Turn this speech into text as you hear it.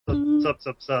Sup,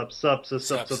 sup, sup, sup, sup,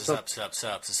 sup, sup, sup, Sup, sup,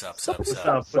 sup, sup, sup, what's sup.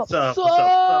 up, what's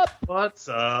up, what's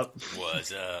up,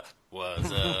 what's up?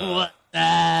 What's up? What's What?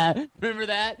 up? Remember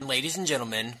that? Ladies and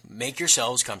gentlemen, make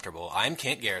yourselves comfortable. I'm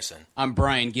Kent Garrison, I'm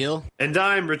Brian Gill. And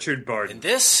I'm Richard Barton. and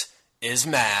this is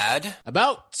Mad.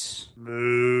 About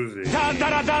Movie. You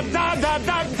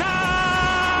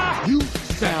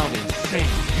sound insane.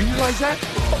 You realize that?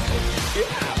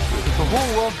 Yeah. The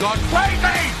whole world gone crazy.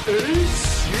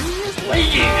 Seriously?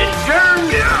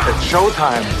 It's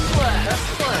showtime.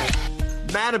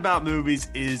 Mad About Movies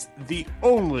is the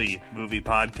only movie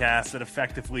podcast that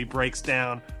effectively breaks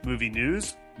down movie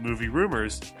news, movie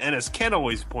rumors, and as Ken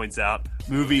always points out,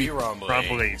 movie rumblings.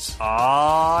 rumblings.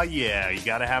 Ah, yeah, you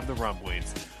gotta have the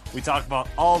rumblings. We talk about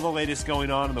all the latest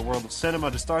going on in the world of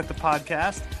cinema to start the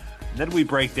podcast, and then we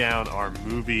break down our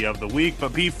movie of the week,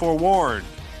 but be forewarned,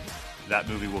 that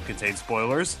movie will contain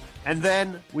spoilers, and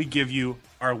then we give you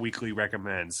our weekly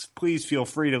recommends. Please feel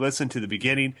free to listen to the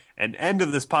beginning and end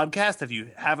of this podcast if you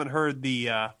haven't heard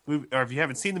the movie, or if you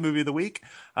haven't seen the movie of the week.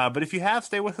 But if you have,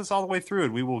 stay with us all the way through,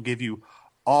 and we will give you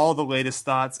all the latest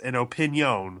thoughts and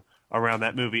opinion around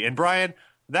that movie. And Brian,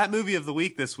 that movie of the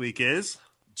week this week is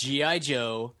G.I.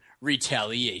 Joe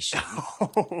Retaliation.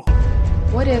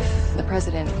 What if the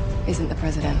president isn't the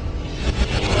president?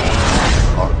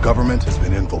 Our government has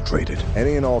been infiltrated.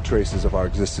 Any and all traces of our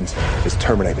existence is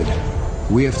terminated.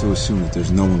 We have to assume that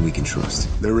there's no one we can trust.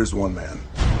 There is one man.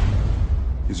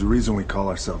 He's the reason we call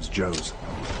ourselves Joes.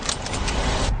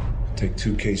 Take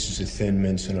 2 cases of Thin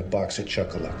Mints and a box of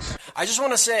Chocolates. I just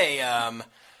want to say,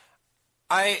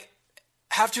 I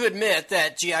have to admit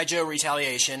that G.I. Joe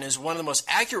Retaliation is one of the most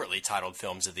accurately titled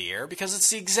films of the year because it's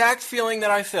the exact feeling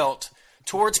that I felt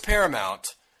towards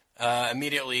Paramount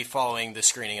immediately following the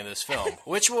screening of this film,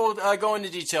 which we'll go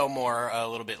into detail more a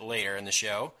little bit later in the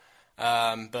show.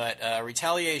 But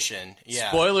Retaliation, yeah.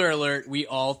 Spoiler alert, we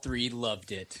all three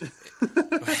loved it.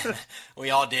 We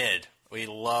all did. We're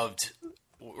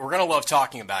going to love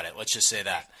talking about it. Let's just say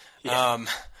that. Yeah.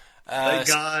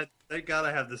 thank God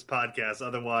I have this podcast.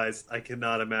 Otherwise, I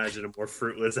cannot imagine a more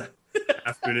fruitless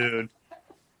afternoon.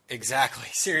 Exactly.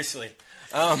 Seriously.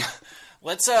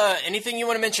 Let's, anything you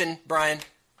want to mention, Brian?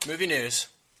 Movie news.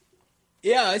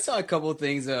 Yeah, I saw a couple of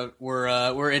things that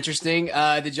were interesting.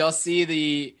 Did y'all see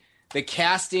the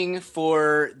casting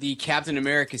for the Captain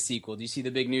America sequel? Do you see the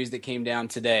big news that came down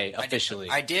today officially?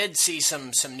 I did see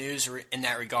some news in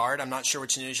that regard. I'm not sure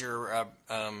which news you're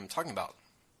talking about.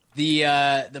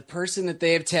 The person that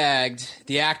they have tagged,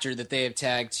 the actor that they have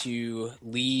tagged to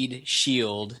lead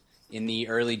S.H.I.E.L.D. in the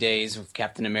early days of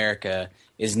Captain America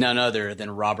is none other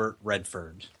than Robert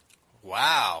Redford.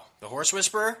 Wow. The Horse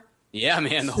Whisperer? Yeah,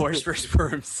 man, the Horse Whisperer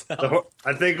himself.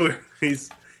 I think he's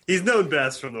known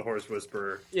best from the Horse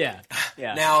Whisperer. Yeah.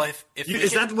 Now, if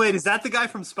Is that the guy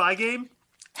from Spy Game?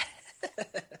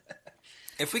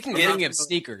 if we can Getting get him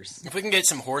sneakers. if we can get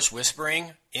some horse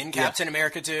whispering in Captain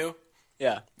America 2,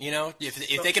 Yeah. you know,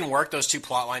 if they can work those two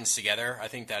plot lines together, I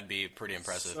think that'd be pretty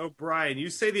impressive. So, Brian, you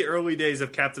say the early days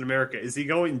of Captain America. Is he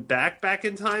going back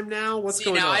in time now? What's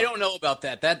going on? I don't know about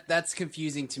that. That's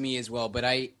confusing to me as well. But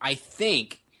I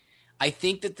think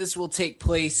that this will take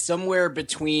place somewhere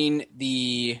between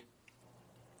the.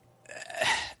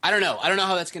 I don't know. I don't know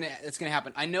how that's gonna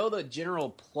happen. I know the general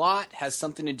plot has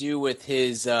something to do with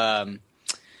his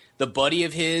the buddy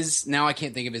of his. Now I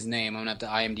can't think of his name. I'm gonna have to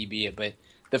IMDb it, but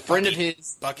the friend of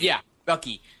his, Bucky. Yeah,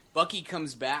 Bucky. Bucky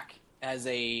comes back as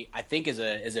a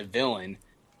villain,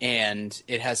 and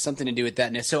it has something to do with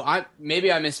that. So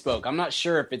maybe I misspoke. I'm not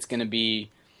sure if it's going to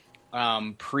be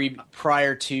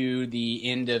prior to the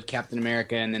end of Captain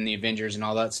America and then the Avengers and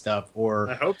all that stuff. Or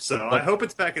I hope so. I hope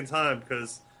it's back in time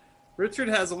because Richard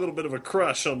has a little bit of a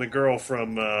crush on the girl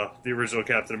from the original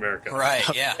Captain America. Right,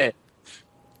 yeah.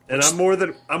 And I'm more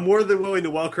than willing to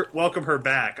welcome her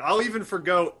back. I'll even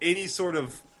forgo any sort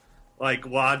of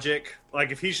logic.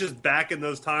 Like if he's just back in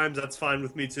those times, that's fine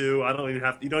with me too.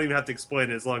 You don't even have to explain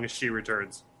it as long as she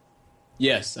returns.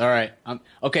 Yes. All right.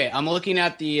 Okay. I'm looking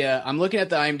at the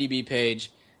IMDb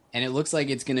page, and it looks like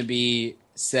it's going to be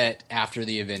set after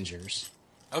the Avengers.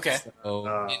 Okay.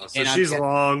 So she's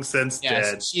long since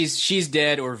dead. She's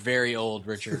dead or very old,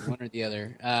 Richard. One or the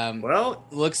other. Well,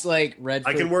 looks like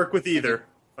Redford. I can work with either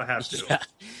if I have to.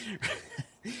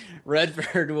 Yeah.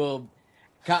 Redford will,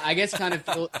 I guess, kind of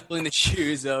fill in the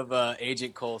shoes of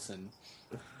Agent Coulson.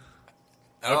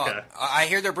 Okay. I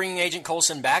hear they're bringing Agent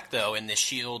Coulson back, though, in the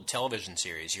S.H.I.E.L.D. television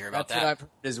series. You hear about That's that? what I've heard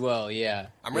as well, yeah.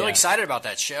 I'm really excited about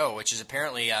that show, which is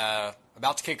apparently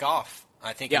about to kick off,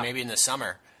 I think maybe in the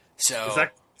summer. So Is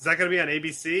that going to be on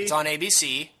ABC? It's on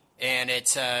ABC, and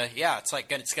it's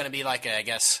going to be like I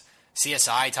guess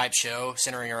CSI type show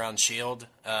centering around Shield.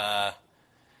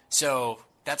 So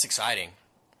that's exciting.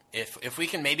 If we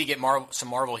can maybe get some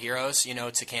Marvel heroes,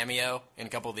 to cameo in a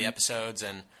couple of the episodes,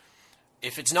 and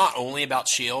if it's not only about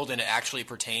Shield and it actually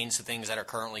pertains to things that are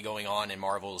currently going on in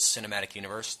Marvel's cinematic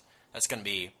universe, that's going to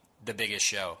be the biggest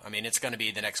show. I mean, it's going to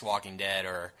be the next Walking Dead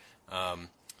or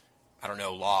I don't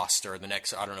know, Lost, or the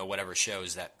next, I don't know, whatever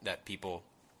shows that people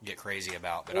get crazy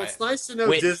about. But it's nice to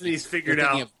know Disney's figured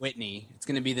out. Of Whitney, it's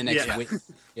going to be the next Whitney.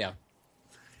 Yeah.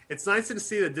 It's nice to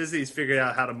see that Disney's figured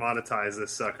out how to monetize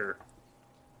this sucker.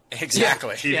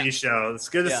 Exactly. TV show. It's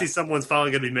good to see someone's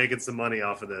finally going to be making some money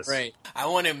off of this. Right. I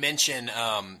want to mention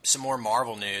some more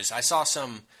Marvel news. I saw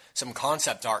some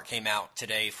concept art came out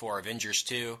today for Avengers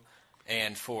 2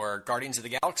 and for Guardians of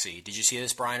the Galaxy. Did you see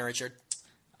this, Brian or Richard?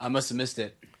 I must have missed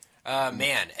it.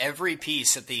 Man, every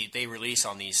piece that they release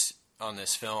on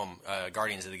this film,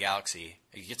 Guardians of the Galaxy,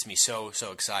 it gets me so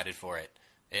excited for it.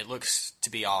 It looks to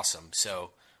be awesome.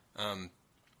 So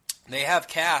they have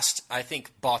cast, I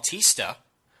think, Bautista,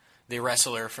 the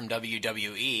wrestler from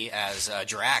WWE, as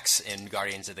Drax in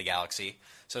Guardians of the Galaxy.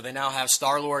 So they now have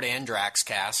Star-Lord and Drax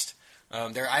cast.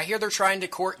 I hear they're trying to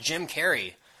court Jim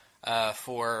Carrey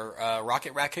for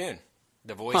Rocket Raccoon,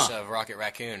 the voice of Rocket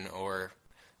Raccoon, or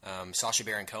Sacha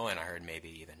Baron Cohen, I heard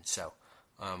maybe even. So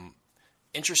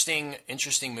interesting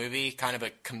movie, kind of a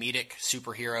comedic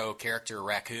superhero character.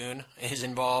 Raccoon is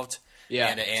involved,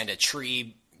 and a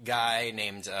tree guy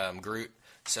named Groot.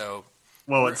 So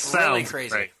it sounds really crazy.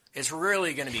 Great. It's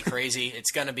really going to be crazy.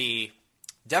 It's going to be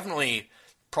definitely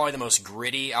probably the most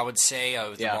gritty, I would say,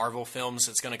 of the Marvel films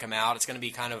that's going to come out. It's going to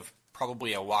be kind of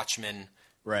probably a Watchmen,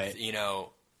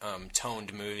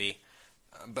 toned movie.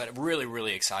 But really,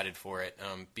 really excited for it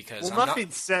because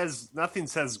nothing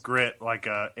says grit like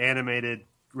a animated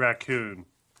raccoon.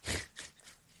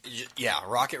 Yeah,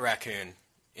 Rocket Raccoon.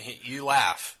 You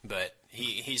laugh, but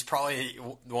he's probably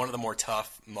one of the more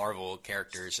tough Marvel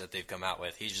characters that they've come out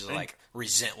with. He's just like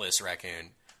relentless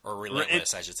raccoon, or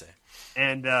relentless, I should say.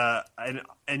 And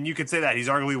you could say that he's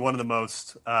arguably one of the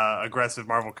most aggressive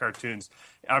Marvel characters.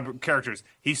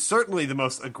 He's certainly the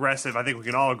most aggressive. I think we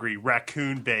can all agree,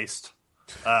 raccoon-based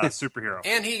superhero.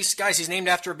 And he's named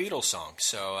after a Beatles song,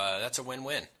 so that's a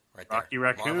win-win right there. Rocky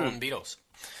Raccoon. Marvel and Beatles.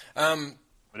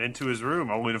 Went into his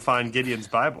room only to find Gideon's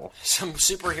Bible. Staying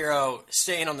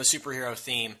on the superhero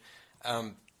theme.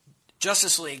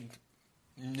 Justice League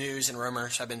news and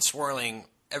rumors have been swirling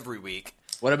every week.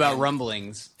 What about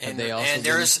rumblings?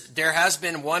 There has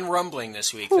been one rumbling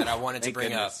this week that I wanted to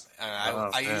bring up.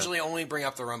 I usually only bring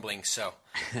up the rumblings, so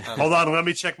hold on, let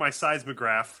me check my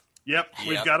seismograph. Yep,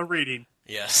 we've got a reading.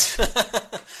 Yes.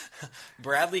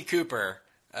 Bradley Cooper,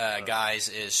 guys,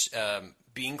 is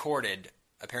being courted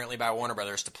apparently by Warner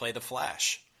Brothers to play the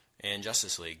Flash in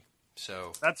Justice League.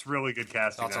 So that's really good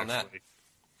casting. Thoughts on that?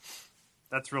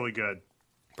 That's really good.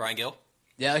 Brian Gill?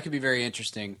 Yeah, that could be very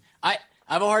interesting. I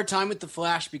have a hard time with the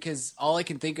Flash because all I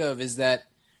can think of is that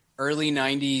early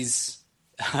 '90s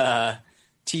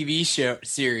TV show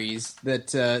series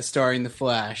that starring the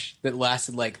Flash that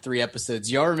lasted like 3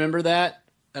 episodes. Y'all remember that?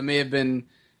 That may have been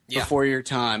before your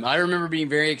time. I remember being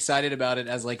very excited about it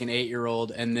as like an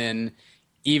 8-year-old, and then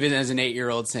even as an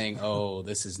 8-year-old saying, "Oh,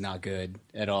 this is not good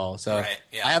at all." So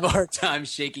I have a hard time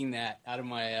shaking that out of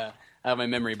my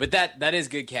memory. But that is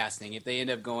good casting. If they end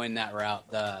up going that route,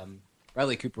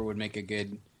 Bradley Cooper would make a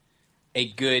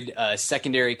good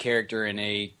secondary character in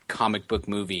a comic book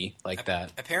movie like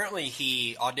that. Apparently,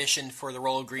 he auditioned for the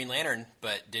role of Green Lantern,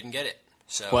 but didn't get it.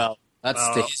 So that's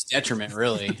to his detriment,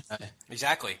 really.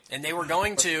 Exactly. And they were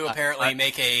going to apparently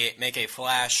make a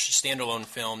Flash standalone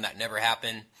film that never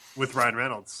happened with Ryan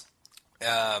Reynolds.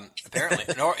 Apparently,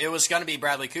 it was going to be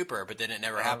Bradley Cooper, but then it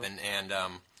never happened. And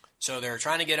so they're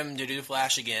trying to get him to do the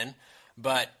Flash again.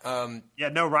 But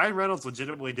Ryan Reynolds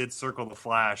legitimately did circle the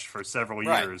Flash for several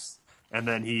years. And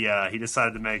then he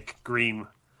decided to make Green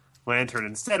Lantern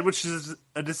instead, which is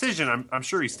a decision I'm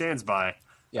sure he stands by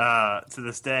to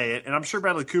this day. And I'm sure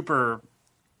Bradley Cooper,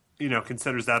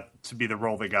 considers that to be the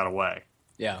role that got away.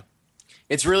 Yeah.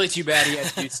 It's really too bad he had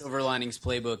to do Silver Linings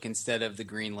Playbook instead of the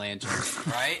Green Lantern.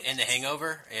 Right? And The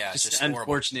Hangover? Yeah, it's just an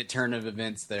unfortunate turn of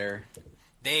events there.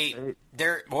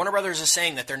 Warner Brothers is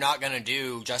saying that they're not going to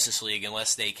do Justice League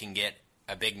unless they can get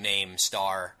a big name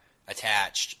star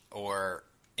attached or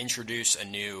introduce a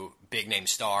new big name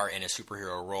star in a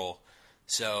superhero role.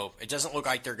 So it doesn't look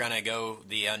like they're going to go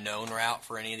the unknown route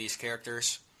for any of these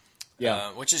characters.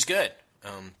 Yeah, which is good.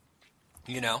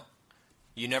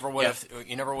 You never would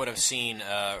have seen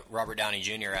Robert Downey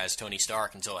Jr. as Tony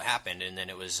Stark until it happened, and then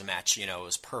it was a match. It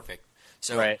was perfect.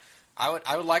 So I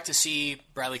would like to see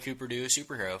Bradley Cooper do a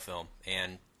superhero film,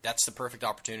 and that's the perfect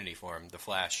opportunity for him, The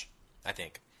Flash, I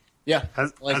think. Yeah.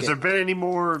 Has there been any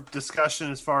more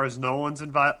discussion as far as Nolan's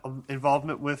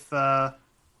involvement with? I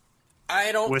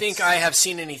don't think I have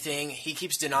seen anything. He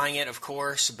keeps denying it, of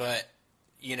course, but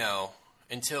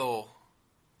until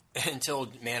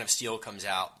Man of Steel comes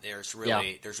out, there's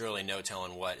really no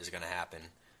telling what is going to happen.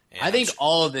 And I think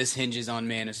all of this hinges on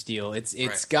Man of Steel.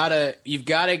 It's gotta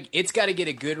get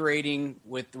a good rating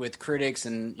with critics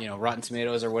and Rotten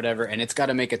Tomatoes or whatever, and it's got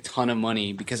to make a ton of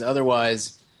money because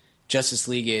otherwise, Justice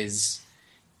League is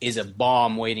a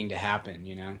bomb waiting to happen.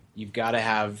 You've got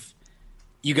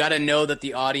to know that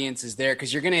the audience is there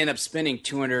because you're going to end up spending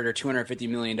 $200 or $250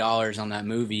 million on that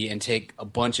movie and take a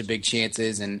bunch of big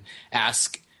chances and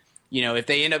ask. If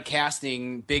they end up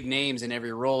casting big names in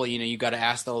every role, you got to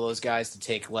ask all those guys to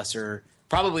take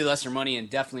probably lesser money and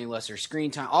definitely lesser screen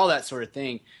time, all that sort of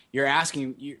thing.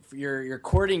 You're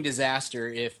courting disaster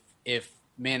if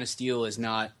Man of Steel is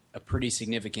not a pretty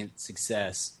significant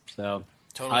success. So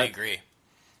totally agree.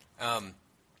 Unless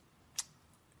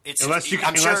you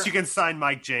can sign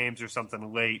Mike James or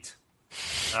something late,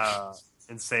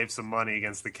 and save some money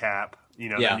against the cap.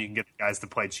 Then you can get the guys to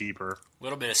play cheaper. A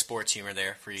little bit of sports humor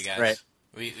there for you guys. Right.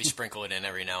 We sprinkle it in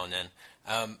every now and then.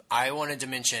 I wanted to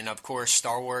mention, of course,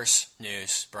 Star Wars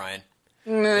news, Brian.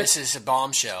 This is a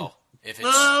bombshell. If it's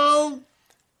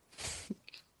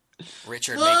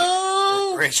Richard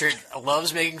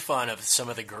loves making fun of some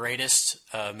of the greatest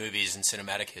movies in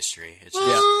cinematic history.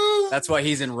 That's why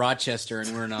he's in Rochester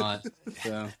and we're not.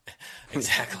 So.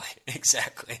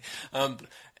 Exactly.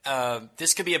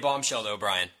 This could be a bombshell, though,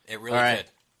 Brian. It really could.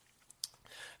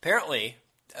 Apparently,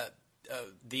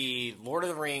 the Lord of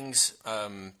the Rings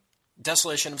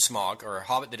Desolation of Smaug, or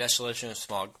Hobbit: The Desolation of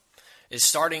Smaug, is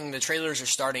starting. The trailers are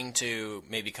starting to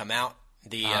maybe come out.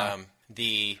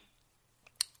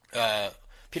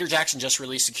 Peter Jackson just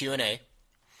released a Q&A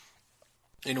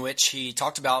in which he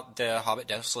talked about the Hobbit: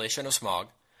 Desolation of Smaug.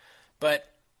 But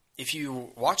if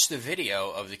you watch the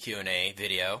video of the Q&A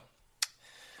video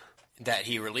that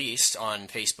he released on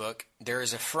Facebook, there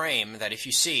is a frame that if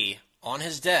you see on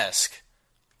his desk,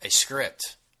 a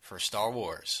script for Star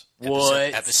Wars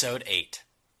episode 8.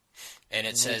 And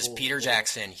it says Peter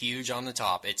Jackson, huge on the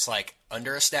top. It's like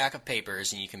under a stack of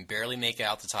papers, and you can barely make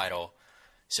out the title.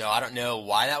 So I don't know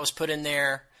why that was put in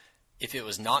there, if it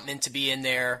was not meant to be in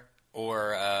there,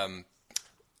 or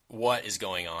what is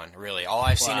going on, really. All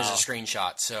I've seen is a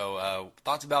screenshot. So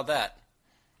thoughts about that?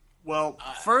 Well,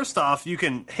 first off, you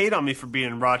can hate on me for being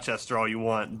in Rochester all you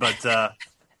want, but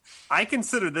I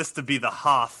consider this to be the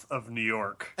Hoth of New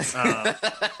York.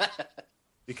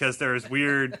 Because there's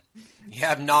weird... You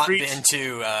have not been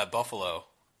to Buffalo.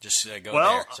 Just go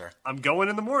there, sir. I'm going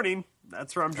in the morning.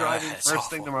 That's where I'm driving first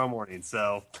thing tomorrow morning.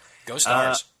 So go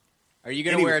Stars. Are you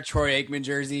going to wear a Troy Aikman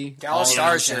jersey? Dallas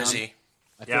Stars jersey.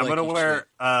 I'm going to wear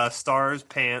Stars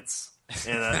pants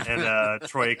and a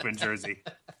Troy Aikman jersey.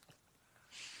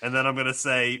 And then I'm going to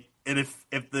say, and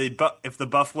if the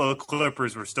Buffalo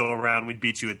Clippers were still around, we'd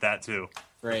beat you at that too.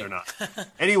 Right. They're not.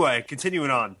 Anyway, continuing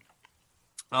on.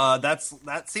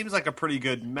 That seems like a pretty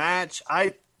good match.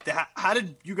 How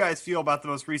did you guys feel about the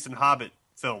most recent Hobbit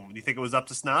film? Do you think it was up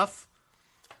to snuff?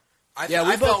 I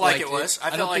felt like it was.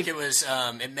 I felt like it was.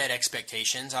 It met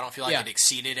expectations. I don't feel like it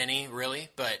exceeded any, really.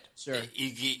 But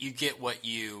you get what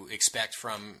you expect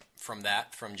from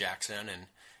Jackson, and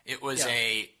it was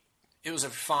a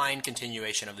fine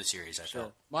continuation of the series, I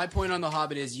felt. My point on The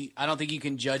Hobbit is I don't think you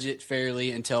can judge it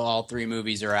fairly until all 3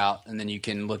 movies are out, and then you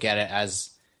can look at it as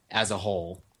a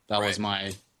whole. That was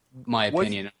my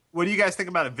opinion. What do you guys think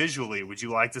about it visually? Would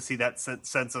you like to see that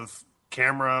sense of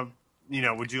camera?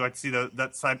 Would you like to see that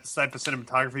type of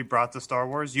cinematography brought to Star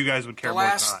Wars? You guys would care more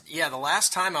than not. Yeah, the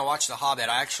last time I watched The Hobbit,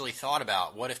 I actually thought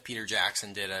about what if Peter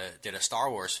Jackson did a Star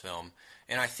Wars film,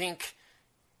 and I think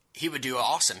he would do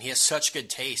awesome. He has such good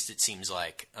taste, it seems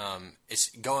like. It's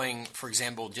going, for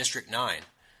example, District 9.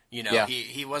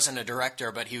 He wasn't a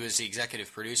director, but he was the executive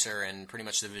producer and pretty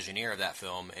much the visioneer of that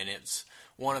film, and it's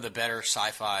one of the better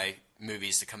sci-fi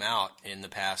movies to come out in the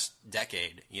past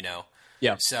decade,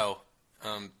 Yeah. So,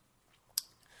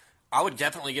 I would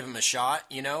definitely give him a shot,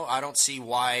 I don't see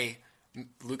why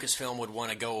Lucasfilm would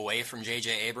want to go away from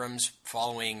J.J. Abrams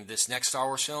following this next Star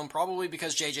Wars film, probably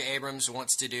because J.J. Abrams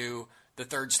wants to do the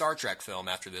 3rd Star Trek film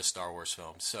after this Star Wars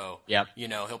film. So,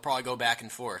 he'll probably go back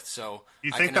and forth. So,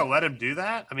 you think they'll let him do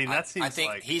that? I mean, that seems like... I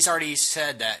think he's already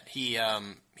said that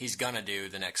he's going to do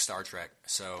the next Star Trek.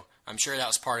 So, I'm sure that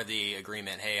was part of the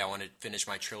agreement. Hey, I want to finish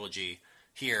my trilogy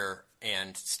here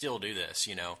and still do this,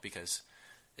 because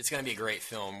it's going to be a great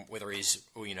film, whether he's,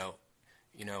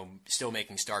 still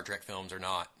making Star Trek films or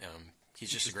not.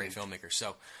 He's just a great filmmaker.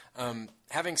 So,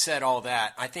 having said all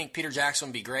that, I think Peter Jackson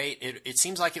would be great. It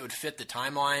seems like it would fit the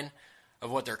timeline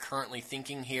of what they're currently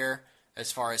thinking here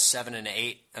as far as 7 and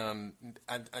 8. I'm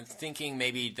thinking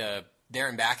maybe the There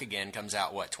and Back Again comes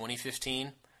out,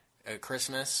 2015?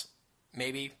 Christmas,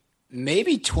 maybe?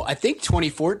 Maybe I think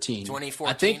 2014.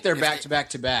 2014. I think they're back to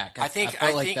back. I feel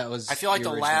like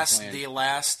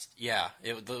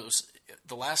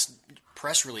the last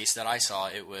press release that I saw,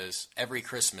 it was every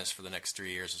Christmas for the next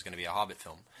 3 years was going to be a Hobbit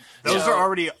film. Those are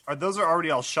already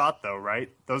all shot though, right?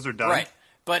 Those are done. Right.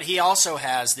 But he also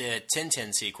has the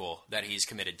Tintin sequel that he's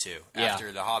committed to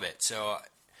after The Hobbit. So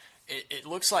it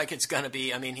looks like it's going to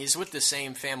be, I mean, he's with the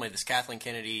same family, this Kathleen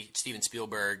Kennedy, Steven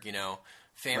Spielberg,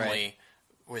 family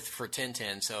for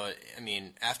Tintin. So, I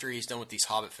mean, after he's done with these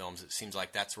Hobbit films, it seems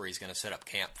like that's where he's going to set up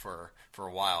camp for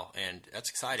a while. And that's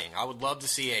exciting. I would love to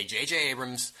see a J.J.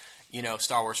 Abrams,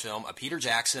 Star Wars film, a Peter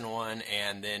Jackson one,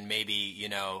 and then maybe,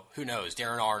 who knows,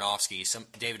 Darren Aronofsky, some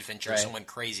David Fincher, someone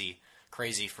crazy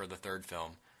for the third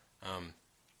film.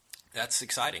 That's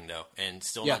exciting though, and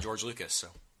still not George Lucas. So,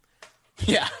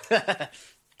 yeah.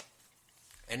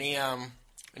 Any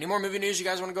more movie news you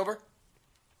guys want to go over?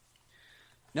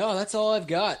 No, that's all I've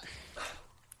got.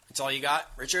 That's all you got,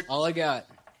 Richard? All I got.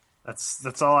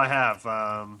 That's all I have.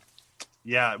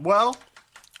 Yeah. Well,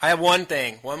 I have one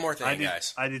more thing,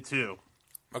 guys. I did too.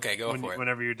 Okay, go for it.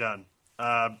 Whenever you're done.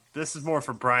 This is more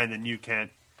for Brian than you,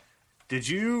 Kent. Did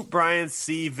you, Brian,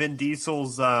 see Vin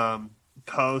Diesel's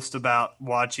post about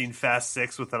watching Fast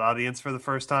 6 with an audience for the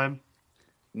first time?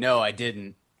 No, I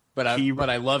didn't. But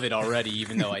I love it already,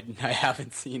 even though I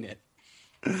haven't seen it.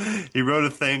 He wrote a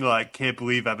thing like, "Can't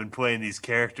believe I've been playing these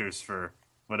characters for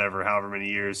however many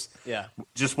years. Yeah.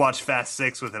 Just watch Fast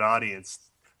 6 with an audience.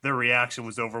 Their reaction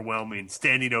was overwhelming.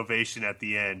 Standing ovation at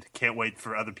the end. Can't wait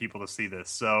for other people to see this."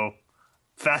 So,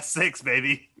 Fast 6,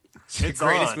 baby. It's the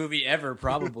greatest movie ever,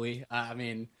 probably. I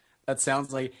mean, that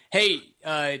sounds like... Hey,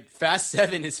 Fast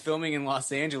 7 is filming in Los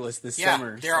Angeles this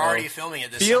summer. Yeah, they're already filming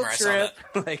it this summer. Field trip.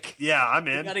 I saw that. Yeah, I'm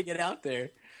in. You got to get out there.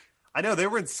 I know, they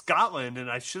were in Scotland,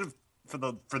 and I should have,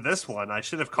 for this one, I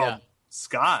should have called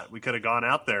Scott. We could have gone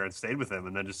out there and stayed with him,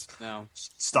 and then just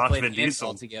stalked Vin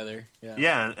Diesel together.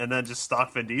 Yeah, and then just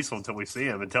stalk Vin Diesel until we see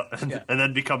him, and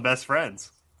then become best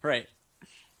friends. Right.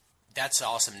 That's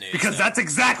awesome news. Because that's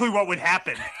exactly what would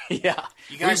happen. Yeah,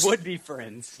 you guys, we would be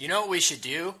friends. You know what we should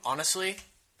do, honestly?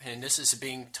 And this is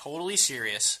being totally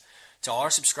serious to all our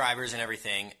subscribers and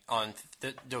everything. On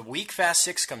the week Fast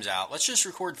 6 comes out, let's just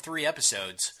record 3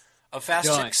 episodes of Fast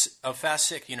 6. Do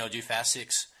Fast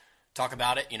 6, talk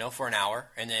about it, for an hour,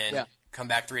 and then come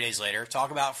back 3 days later,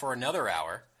 talk about it for another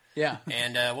hour. Yeah.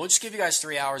 And we'll just give you guys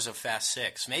 3 hours of Fast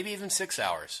 6, maybe even 6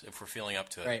 hours if we're feeling up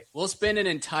to it. Right. We'll spend an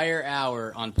entire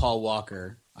hour on Paul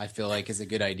Walker, I feel like is a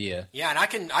good idea. Yeah, and I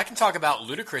can talk about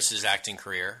Ludacris's acting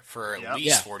career for at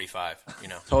least 45,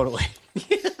 Totally.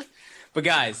 But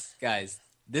guys,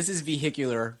 this is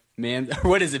vehicular man.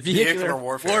 What is it? Vehicular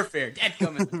warfare. Dead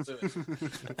coming.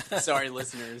 Sorry,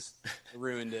 listeners. I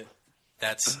ruined it.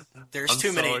 There's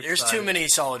too many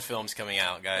solid films coming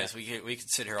out, guys. Yeah. We could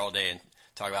sit here all day and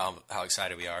talk about how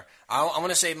excited we are. I'm going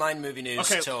to save mine movie news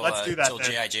till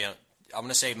G.I. Joe. I'm going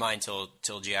to save mine till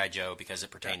G.I. Joe because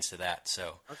it pertains to that.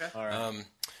 So, all right.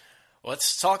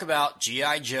 Let's talk about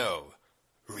G.I. Joe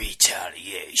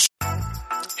Retaliation.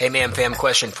 Hey, man, fam,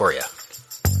 question for you.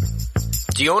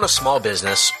 Do you own a small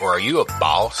business or are you a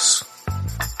boss?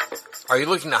 Are you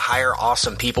looking to hire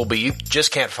awesome people but you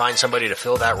just can't find somebody to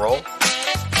fill that role?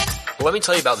 Well, let me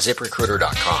tell you about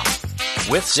ZipRecruiter.com.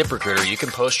 With ZipRecruiter, you can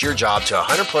post your job to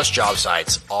 100-plus job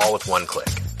sites, all with one click.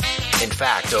 In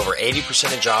fact, over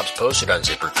 80% of jobs posted on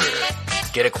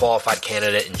ZipRecruiter get a qualified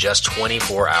candidate in just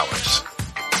 24 hours.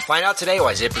 Find out today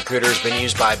why ZipRecruiter has been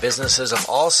used by businesses of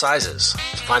all sizes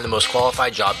to find the most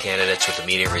qualified job candidates with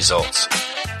immediate results.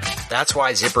 That's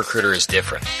why ZipRecruiter is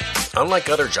different. Unlike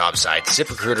other job sites,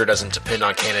 ZipRecruiter doesn't depend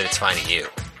on candidates finding you.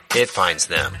 It finds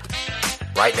them.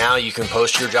 Right now, you can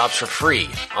post your jobs for free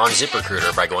on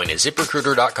ZipRecruiter by going to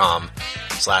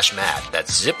ZipRecruiter.com/mad.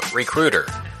 That's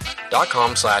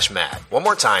ZipRecruiter.com/mad. One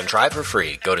more time, try it for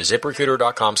free. Go to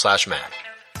ZipRecruiter.com/mad.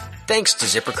 Thanks to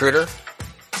ZipRecruiter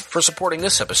for supporting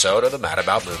this episode of the Mad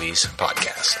About Movies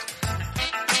podcast.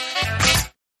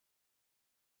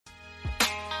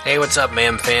 Hey, what's up,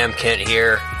 ma'am, fam? Kent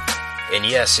here. And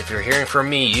yes, if you're hearing from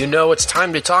me, you know it's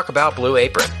time to talk about Blue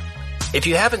Apron. If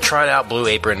you haven't tried out Blue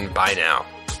Apron by now,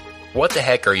 what the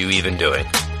heck are you even doing?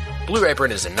 Blue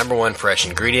Apron is the #1 fresh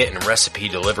ingredient and recipe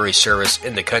delivery service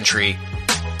in the country.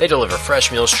 They deliver fresh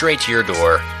meals straight to your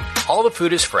door. All the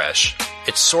food is fresh,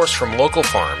 it's sourced from local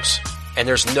farms, and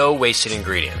there's no wasted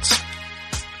ingredients.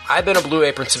 I've been a Blue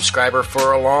Apron subscriber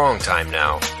for a long time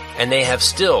now, and they have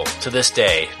still, to this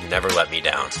day, never let me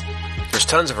down. There's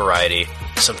tons of variety.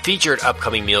 Some featured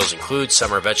upcoming meals include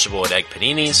summer vegetable and egg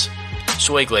paninis,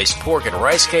 soy glazed pork and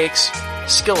rice cakes,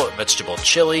 skillet vegetable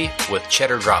chili with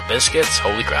cheddar drop biscuits,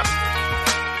 holy crap,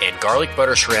 and garlic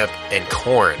butter shrimp and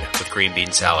corn with green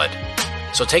bean salad.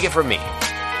 So take it from me.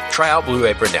 Try out Blue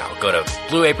Apron now. Go to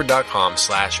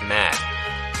blueapron.com/mad.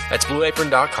 That's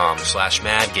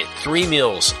blueapron.com/mad. Get 3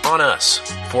 meals on us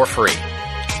for free.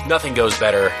 Nothing goes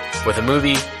better with a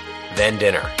movie than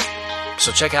dinner.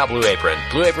 So check out Blue Apron.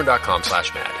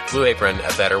 blueapron.com/mad. Blue Apron,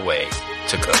 a better way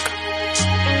to cook.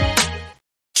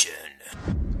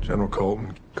 General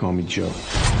Colton, call me Joe.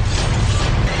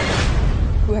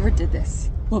 Whoever did this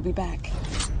will be back.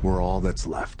 We're all that's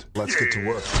left. Let's get to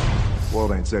work.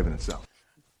 World ain't saving itself.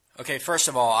 Okay, first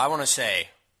of all, I want to say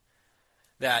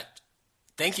that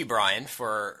thank you, Brian,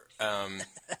 for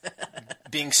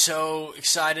being so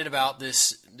excited about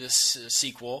this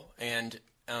sequel, and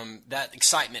that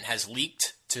excitement has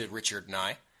leaked to Richard and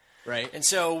I. Right. And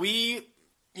so we,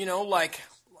 like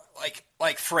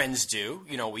friends do,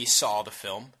 we saw the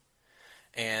film,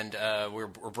 and we're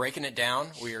breaking it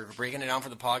down. We're breaking it down for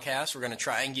the podcast. We're going to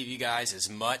try and give you guys as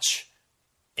much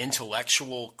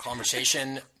intellectual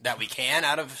conversation that we can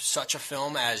out of such a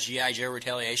film as G.I. Joe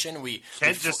Retaliation.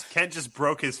 Kent just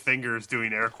broke his fingers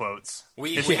doing air quotes.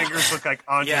 His we- fingers look like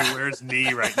Andre Ware's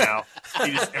knee right now.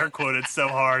 He just air quoted so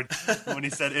hard when he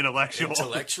said intellectual.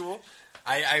 Intellectual?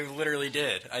 I literally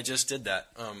did. I just did that.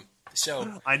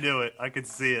 So I knew it. I could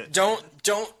see it. don't.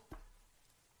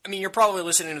 I mean, you're probably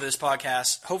listening to this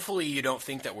podcast. Hopefully, you don't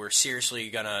think that we're seriously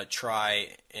gonna try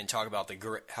and talk about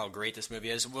how great this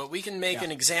movie is. Well, we can make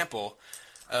an example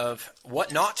of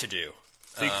what not to do.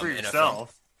 Speak for in a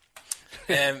yourself.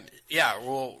 film.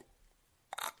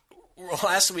 Well,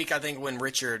 last week I think when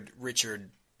Richard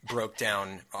broke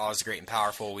down Oz the Great and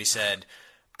Powerful, we said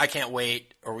we can't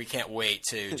wait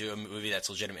to do a movie that's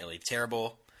legitimately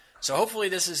terrible. So hopefully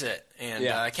this is it, and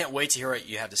I can't wait to hear what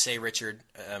you have to say, Richard,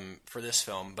 for this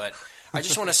film. But I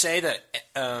just want to say that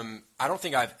I don't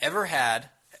think I've ever had.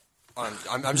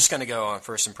 I'm just going to go on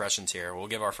first impressions here. We'll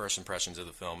give our first impressions of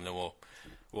the film, and then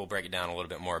we'll break it down a little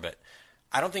bit more. But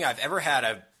I don't think I've ever had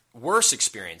a worse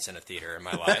experience in a theater in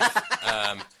my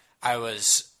life. I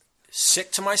was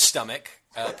sick to my stomach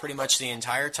pretty much the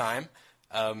entire time.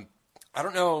 I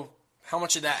don't know how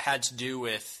much of that had to do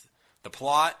with the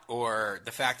plot or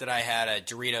the fact that I had a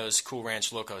Doritos Cool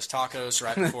Ranch Locos Tacos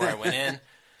right before I went in.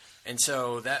 And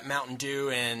so that Mountain Dew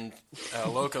and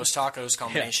Locos Tacos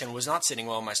combination was not sitting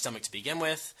well in my stomach to begin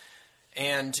with.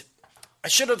 And I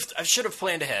should have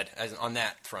planned ahead on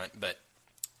that front. But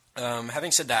having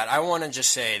said that, I want to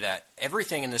just say that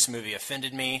everything in this movie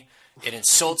offended me. It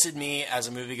insulted me as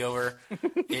a moviegoer.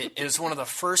 It is one of the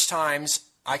first times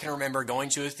I can remember going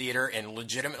to a theater and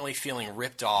legitimately feeling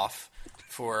ripped off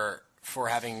for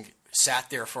having sat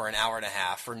there for an hour and a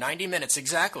half, for 90 minutes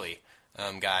exactly,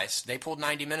 guys. They pulled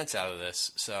 90 minutes out of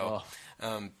this. So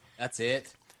that's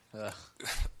it.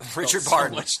 Richard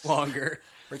Barton. So much longer.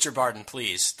 Richard Barton,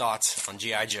 please, thoughts on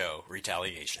G.I. Joe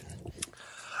Retaliation?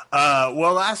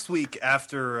 Well, last week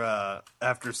after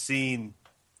seeing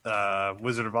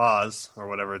Wizard of Oz, or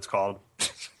whatever it's called,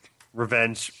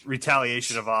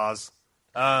 Retaliation of Oz,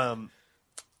 I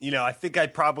think I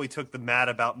probably took the Mad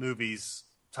About Movies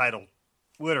title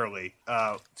literally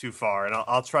too far, and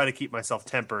I'll try to keep myself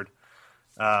tempered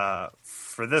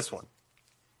for this one.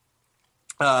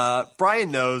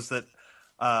 Brian knows that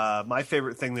my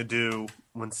favorite thing to do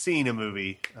when seeing a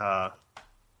movie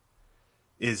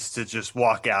is to just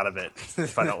walk out of it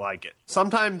if I don't like it.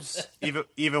 Sometimes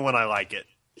even when I like it,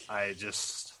 I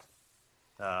just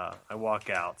I walk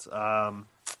out.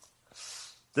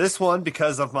 This one,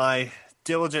 because of my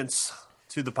diligence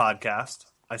to the podcast,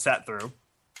 I sat through.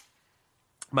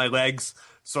 My legs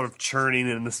sort of churning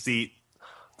in the seat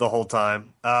the whole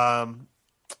time. I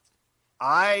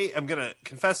am going to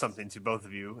confess something to both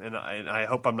of you, and I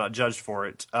hope I'm not judged for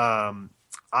it.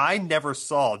 I never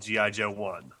saw G.I. Joe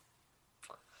 1.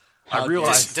 I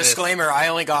realized disclaimer, I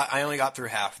only got through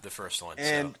half of the first one.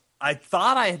 And I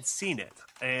thought I had seen it.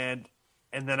 And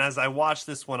then as I watched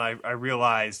this one, I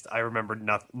realized I remembered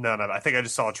none of it. I think I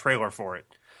just saw a trailer for it,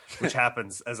 which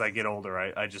happens as I get older.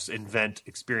 I just invent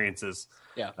experiences.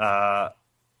 Yeah.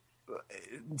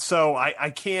 So I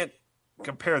can't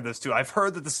compare this to. I've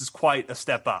heard that this is quite a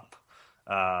step up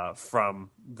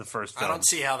from the first film. I don't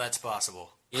see how that's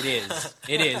possible. It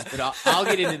is. But I'll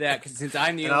get into that because since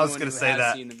I'm the only one who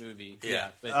has seen the movie. Yeah.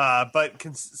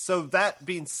 So that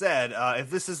being said, if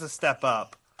this is a step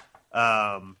up,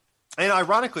 and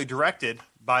ironically directed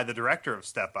by the director of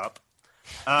Step Up,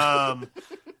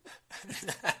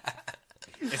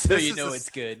 So you know it's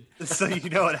good. So you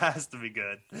know it has to be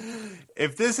good.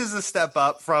 If this is a step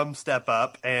up from Step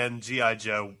Up and G.I.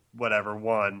 Joe, whatever,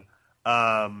 1,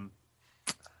 I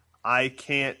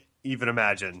can't even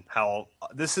imagine how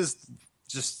this is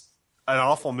just an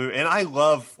awful movie. And I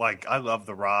love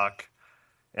The Rock,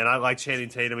 and I like Channing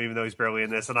Tatum, even though he's barely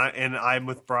in this. And I'm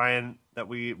with Brian that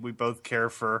we both care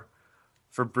for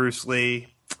Bruce Lee.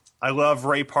 I love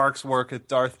Ray Park's work at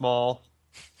Darth Maul.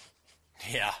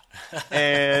 Yeah.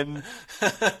 And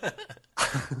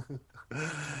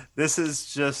this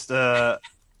is just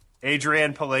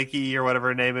Adrienne Palicki or whatever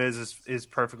her name is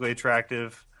perfectly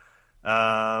attractive.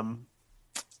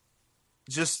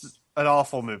 Just an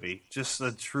awful movie. Just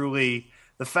the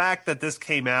fact that this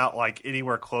came out like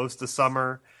anywhere close to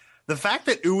summer. The fact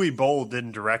that Uwe Boll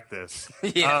didn't direct this.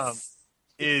 Yes.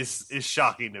 Is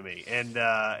shocking to me. And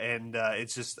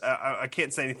it's just I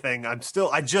can't say anything.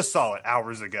 I just saw it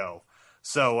hours ago.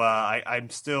 So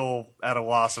I'm still at a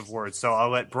loss of words. So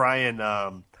I'll let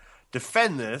Brian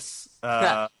defend this.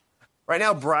 Right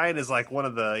now, Brian is like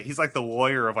he's like the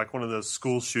lawyer of like one of those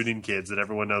school shooting kids that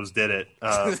everyone knows did it.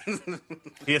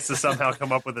 He has to somehow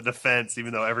come up with a defense,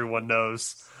 even though everyone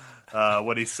knows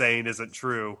what he's saying isn't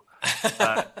true.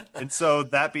 And so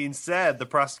that being said, the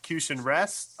prosecution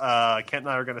rests. Kent and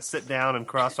I are going to sit down and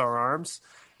cross our arms.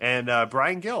 And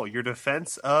Brian Gill, your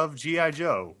defense of G.I.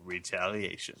 Joe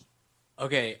Retaliation.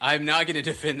 Okay, I'm not going to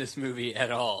defend this movie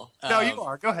at all. No, you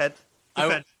are. Go ahead.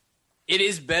 It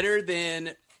is better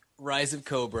than Rise of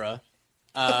Cobra,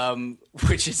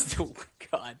 which is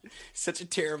such a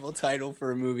terrible title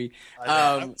for a movie.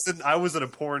 I was in a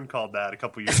porn called that a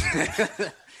couple years ago.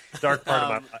 Dark part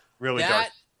of my really dark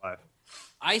life.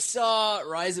 I saw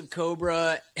Rise of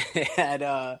Cobra at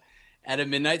a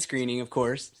midnight screening, of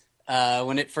course,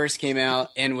 when it first came out,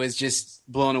 and was just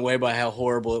blown away by how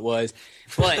horrible it was.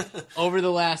 But over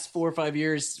the last 4 or 5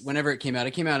 years, whenever it came out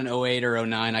in 08 or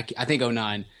 09, I think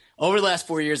 09. Over the last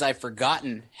 4 years, I've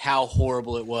forgotten how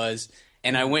horrible it was,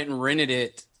 and I went and rented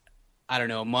it, I don't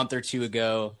know, a month or two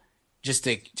ago, just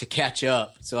to catch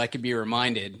up so I could be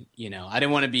reminded. You know, I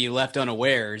didn't want to be left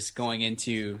unawares going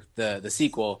into the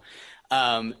sequel.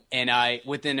 And I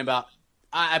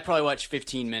probably watched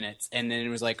 15 minutes, and then it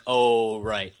was like, oh,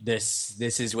 right, this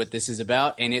is what this is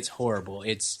about, and it's horrible.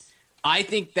 I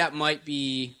think that might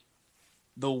be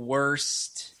the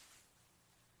worst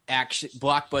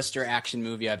blockbuster action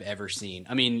movie I've ever seen.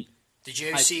 I mean, did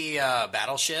you see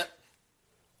Battleship?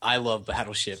 I love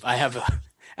Battleship. I have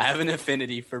an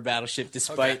affinity for Battleship,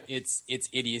 despite its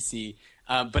idiocy.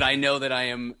 But I know that I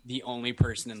am the only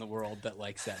person in the world that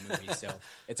likes that movie, so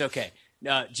it's okay.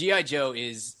 G.I. Joe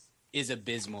is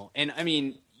abysmal, and I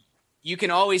mean, you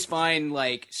can always find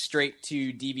like straight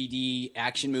to DVD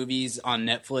action movies on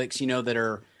Netflix, you know, that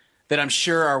I'm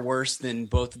sure are worse than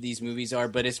both of these movies are.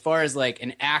 But as far as like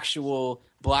an actual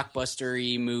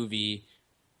blockbuster-y movie,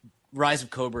 Rise of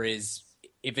Cobra is,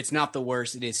 if it's not the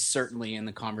worst, it is certainly in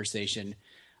the conversation.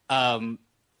 So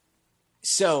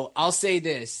I'll say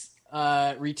this.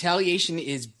 Retaliation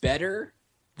is better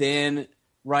than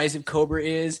Rise of Cobra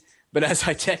is, but as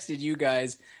I texted you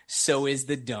guys, so is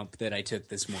the dump that I took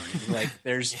this morning. Like,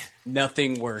 there's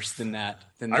nothing worse than that.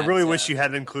 I really wish you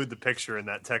had included the picture in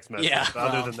that text message. Yeah,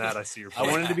 but other than that, I see your point.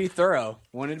 I wanted to be thorough.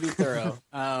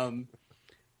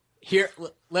 Here,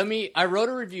 I wrote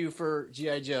a review for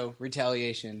G.I. Joe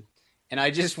Retaliation, and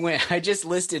I just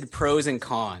listed pros and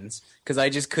cons because I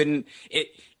just couldn't.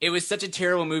 It was such a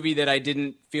terrible movie that I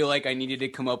didn't feel like I needed to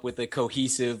come up with a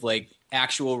cohesive, like,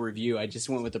 actual review. I just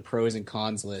went with the pros and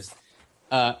cons list.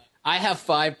 I have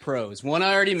 5 pros. 1,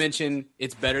 I already mentioned,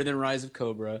 it's better than Rise of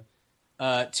Cobra.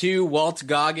 2, Walt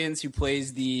Goggins, who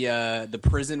plays the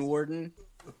prison warden,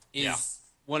 is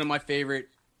one of my favorite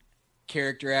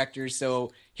character actors.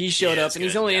 So he showed up, and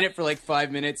he's only in it for like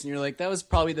 5 minutes, and you're like, that was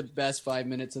probably the best 5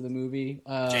 minutes of the movie.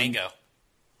 Django.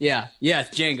 Yeah,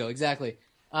 Django, exactly.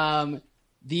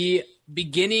 The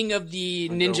beginning of the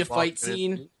ninja fight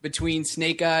scene between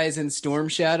Snake Eyes and Storm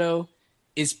Shadow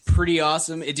is pretty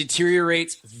awesome. It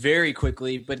deteriorates very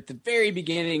quickly, but at the very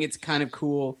beginning, it's kind of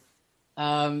cool.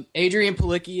 Adrienne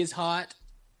Palicki is hot.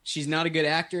 She's not a good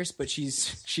actress, but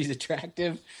she's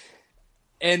attractive.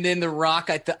 And then The Rock,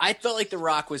 I felt like The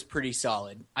Rock was pretty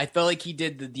solid. I felt like he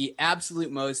did the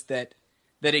absolute most that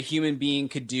a human being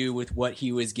could do with what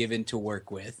he was given to work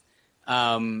with.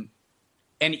 And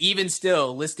even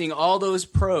still, listing all those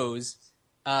pros,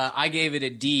 I gave it a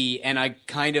D, and I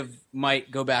kind of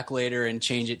might go back later and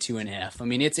change it to an F. I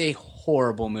mean, it's a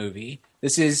horrible movie.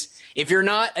 This is, if you're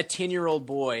not a 10-year-old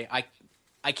boy,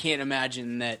 I can't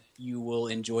imagine that you will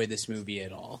enjoy this movie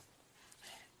at all.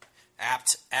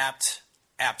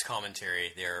 Apt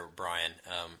commentary there, Brian.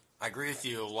 I agree with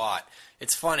you a lot.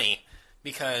 It's funny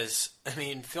because, I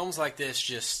mean, films like this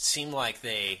just seem like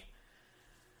they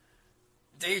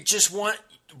just want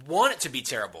it to be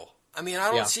terrible. I mean,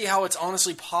 I don't see how it's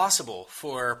honestly possible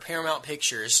for Paramount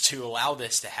Pictures to allow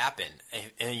this to happen,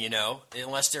 and you know,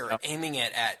 unless they're aiming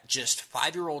it at just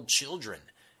 5-year-old children.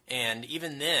 And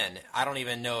even then, I don't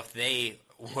even know if they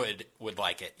would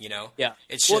like it. You know? Yeah.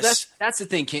 It's well, just that's the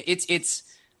thing. It's.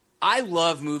 I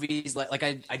love movies like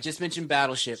I just mentioned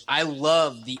Battleship. I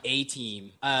love the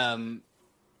A-Team.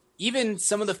 Even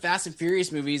some of the Fast and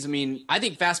Furious movies. I mean, I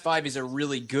think Fast 5 is a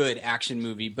really good action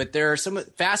movie, but there are some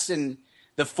Fast and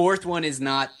the fourth one is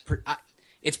not.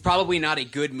 It's probably not a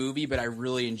good movie, but I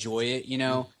really enjoy it. You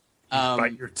know,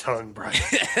 bite your tongue, Brian.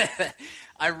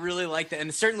 I really like that,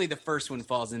 and certainly the first one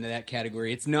falls into that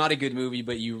category. It's not a good movie,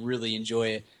 but you really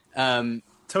enjoy it.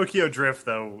 Tokyo Drift,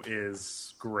 though,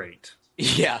 is great.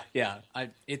 Yeah.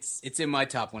 It's in my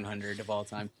top 100 of all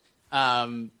time.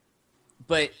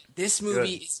 But this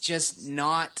movie is just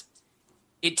not.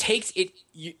 It takes it.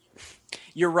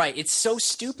 You're right. It's so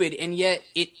stupid, and yet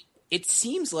it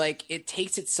seems like it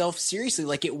takes itself seriously.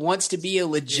 Like it wants to be a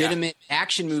legitimate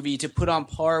action movie to put on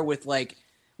par with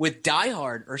Die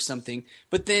Hard or something.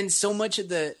 But then so much of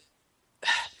the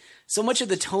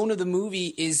tone of the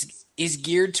movie is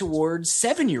geared towards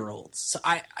 7-year-olds. So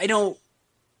I don't.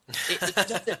 It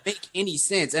doesn't make any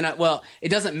sense, and it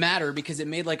doesn't matter because it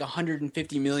made like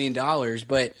 $150 million.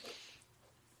 But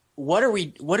what are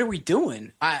we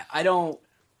doing? I don't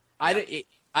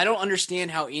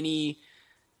understand how any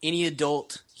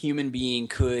adult human being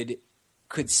could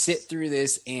sit through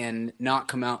this and not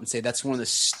come out and say that's one of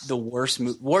the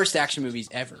worst action movies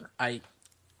ever. I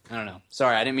don't know.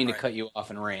 Sorry, I didn't mean to cut you off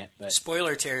and rant. But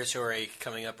spoiler territory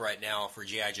coming up right now for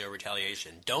G.I. Joe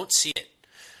Retaliation. Don't see it.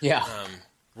 Yeah.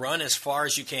 Run as far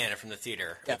as you can from the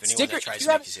theater. Yeah. If anyone that tries to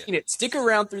make you see it. Stick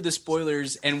around through the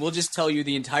spoilers, and we'll just tell you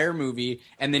the entire movie,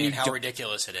 and then how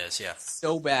ridiculous it is. Yeah,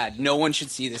 so bad. No one should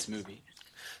see this movie.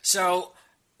 So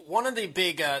one of the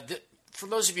big, for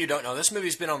those of you who don't know, this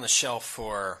movie's been on the shelf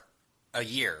for a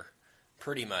year,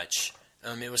 pretty much.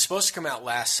 It was supposed to come out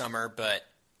last summer, but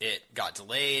it got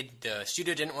delayed. The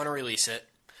studio didn't want to release it.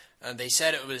 They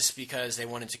said it was because they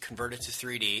wanted to convert it to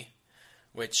 3D.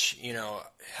 Which, you know,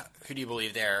 who do you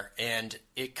believe there? And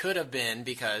it could have been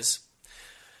because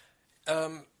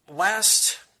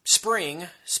last spring,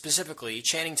 specifically,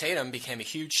 Channing Tatum became a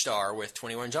huge star with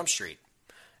 21 Jump Street.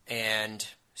 And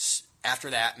after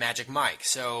that, Magic Mike.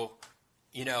 So,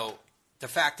 you know, the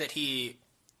fact that he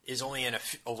is only in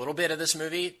a little bit of this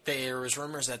movie, there was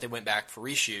rumors that they went back for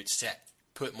reshoots to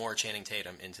put more Channing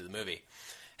Tatum into the movie.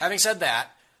 Having said that,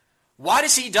 why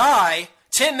does he die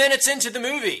 10 minutes into the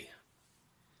movie?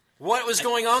 What was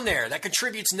going on there? That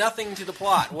contributes nothing to the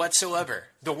plot whatsoever.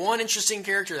 The one interesting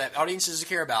character that audiences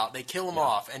care about, they kill him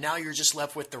off, and now you're just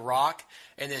left with The Rock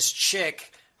and this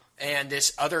chick and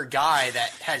this other guy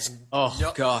that has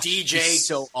DJ he's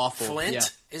so awful.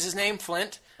 Flint is his name?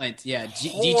 Flint, yeah.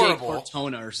 DJ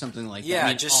Cortona or something like that. Yeah, I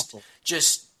mean,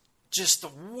 just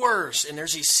the worst. And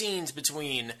there's these scenes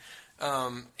between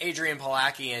Adrian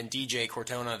Palacki and DJ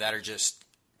Cortona that are just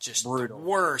brutal. The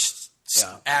worst.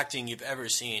 Acting you've ever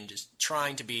seen, just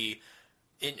trying to be,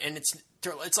 and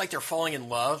it's like they're falling in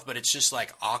love, but it's just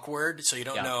like awkward. So you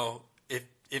don't know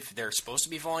if they're supposed to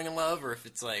be falling in love or if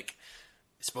it's like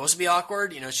it's supposed to be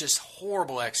awkward. You know, it's just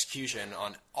horrible execution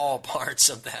on all parts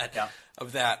of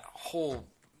that whole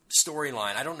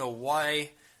storyline. I don't know why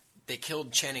they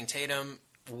killed Channing Tatum.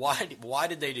 Why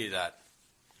did they do that?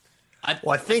 I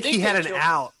think he had an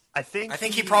out. I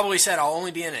think he probably said, "I'll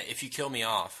only be in it if you kill me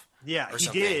off." Yeah, he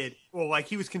did. Well, like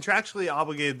he was contractually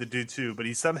obligated to do too, but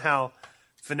he somehow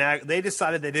they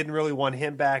decided they didn't really want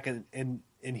him back, and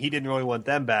he didn't really want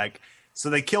them back,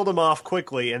 so they killed him off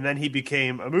quickly, and then he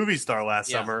became a movie star last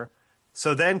summer.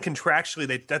 So then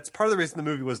contractually, that's part of the reason the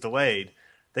movie was delayed.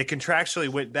 They contractually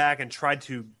went back and tried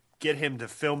to get him to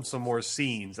film some more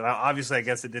scenes, and obviously, I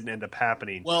guess it didn't end up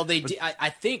happening. Well,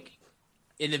 I think.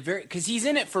 Because he's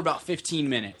in it for about 15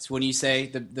 minutes. When you say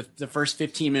the first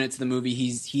 15 minutes of the movie,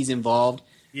 he's involved.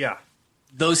 Yeah,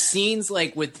 those scenes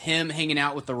like with him hanging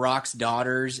out with The Rock's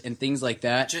daughters and things like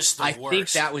that. Just the I worst.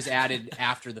 think that was added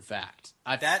after the fact.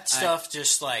 That's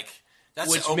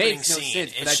which the opening makes no scene.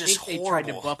 sense. But it's I just think they horrible.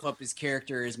 tried to buff up his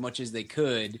character as much as they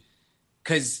could.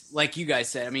 Because, like you guys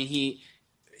said, I mean,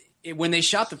 when they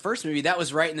shot the first movie, that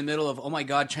was right in the middle of, oh my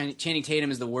God, Channing Tatum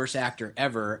is the worst actor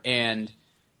ever, and.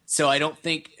 So I don't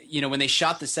think, when they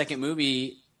shot the second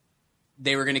movie,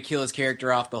 they were going to kill his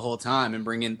character off the whole time and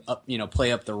bring in up,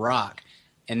 play up The Rock.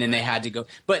 and then they had to go.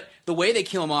 But the way they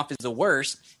kill him off is the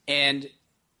worst. And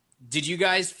did you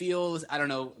guys feel? I don't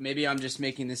know. Maybe I'm just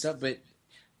making this up, but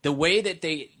the way that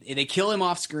they kill him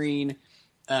off screen.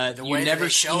 The you way never that they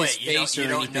show see his it, face you or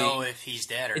don't anything. know if he's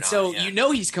dead or and not. so yeah. you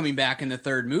know he's coming back in the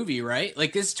third movie, right?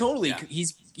 Like this totally,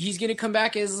 he's going to come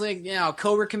back as like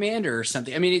Cobra Commander or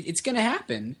something. I mean, it's going to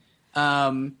happen,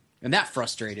 and that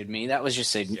frustrated me. That was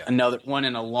just another one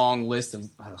in a long list of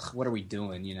what are we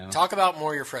doing? You know, Talk about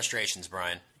more of your frustrations,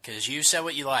 Brian, because you said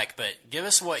what you like, but give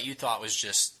us what you thought was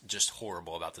just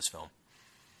horrible about this film.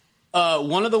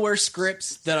 One of the worst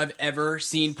scripts that I've ever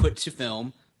seen put to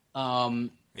film.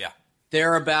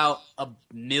 There are about 1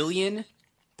 million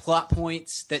plot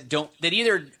points that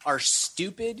either are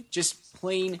stupid, just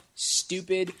plain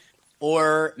stupid,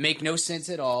 or make no sense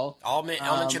at all. I'll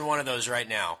mention one of those right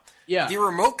now. Yeah. The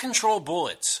remote control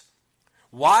bullets.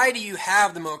 Why do you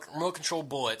have the remote control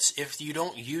bullets if you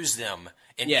don't use them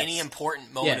in any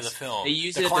important moment of the film? They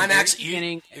use the it climax, at the very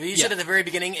beginning. They use it at the very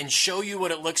beginning and show you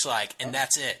what it looks like, and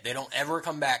that's it. They don't ever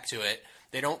come back to it.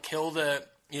 They don't kill the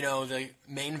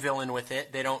main villain with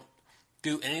it. They don't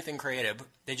do anything creative.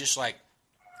 They just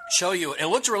show you it. It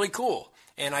looks really cool.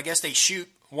 And I guess they shoot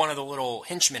one of the little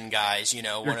henchmen guys,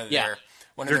 one of their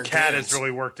Your cat goons. is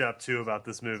really worked up too about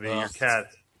this movie. Your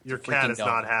cat is dog.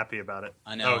 not happy about it.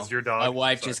 I know. Oh, it's your dog. My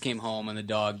wife just came home and the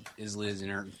dog is losing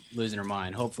her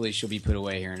mind. Hopefully she'll be put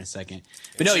away here in a second.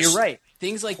 But no, you're right.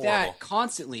 Things like that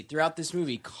constantly throughout this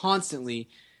movie,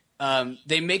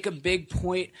 they make a big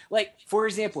point. Like, for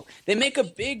example, they make a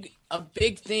big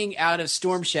thing out of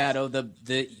Storm Shadow,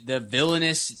 the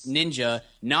villainous ninja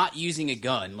not using a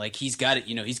gun. Like he's got it,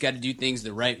 he's got to do things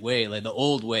the right way, like the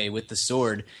old way with the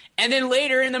sword. And then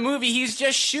later in the movie, he's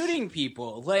just shooting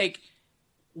people. Like,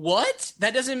 what?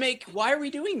 That doesn't make. Why are we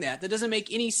doing that? That doesn't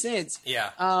make any sense.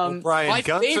 Yeah. Brian, my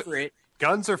guns favorite.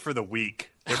 Guns are for the weak.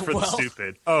 They're for the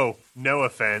stupid. Oh, no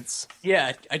offense.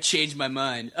 Yeah, I changed my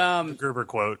mind. Gerber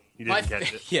quote. You didn't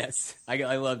catch it. Yes, I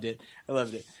loved it.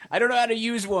 I don't know how to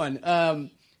use one.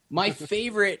 My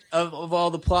favorite of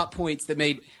all the plot points that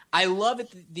made. I love at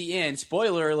the end.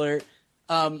 Spoiler alert.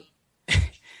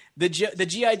 The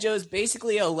G.I. Joes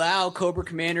basically allow Cobra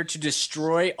Commander to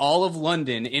destroy all of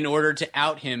London in order to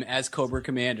out him as Cobra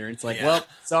Commander. It's like, well,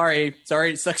 sorry,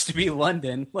 it sucks to be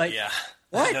London. Like,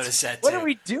 what? I noticed that too. What are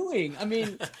we doing? I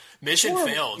mean, mission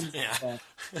failed.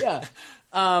 Yeah.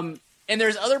 And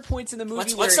there's other points in the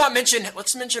movie.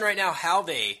 Let's mention right now how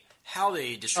they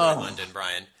destroy London,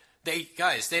 Brian. They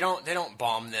don't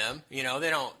bomb them. They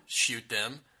don't shoot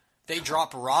them. They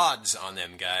drop rods on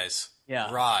them, guys.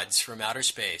 Yeah. Rods from outer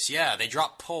space. Yeah, they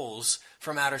drop poles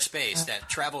from outer space that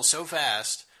travel so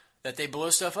fast that they blow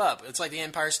stuff up. It's like the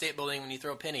Empire State Building when you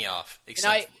throw a penny off.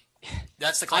 Except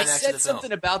that's the climax I of said the film.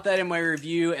 something about that in my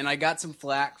review, and I got some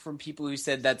flack from people who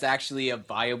said that's actually a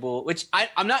viable. Which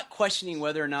I'm not questioning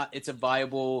whether or not it's a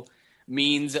viable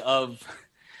means of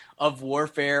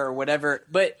warfare or whatever.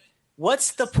 But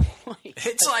what's the point?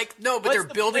 It's like no, but they're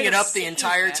building it up the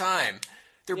entire time.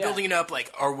 They're building it up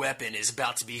like our weapon is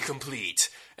about to be complete,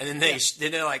 and then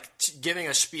they're like giving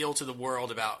a spiel to the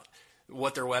world about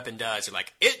what their weapon does. They're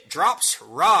like, it drops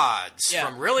rods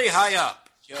from really high up.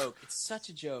 Joke. It's such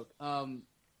a joke.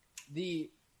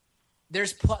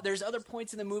 There's other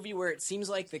points in the movie where it seems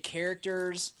like the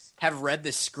characters have read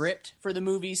the script for the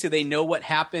movie, so they know what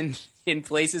happened in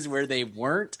places where they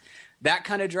weren't. That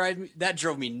kind of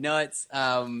drove me nuts.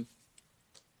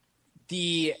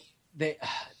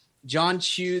 John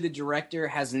Chu, the director,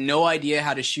 has no idea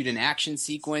how to shoot an action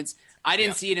sequence. I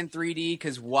didn't see it in 3D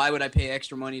because why would I pay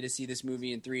extra money to see this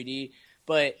movie in 3D?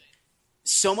 But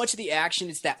so much of the action,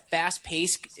 it's that fast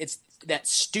pace. It's that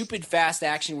stupid fast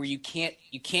action where you can't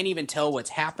even tell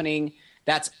what's happening.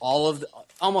 That's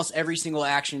almost every single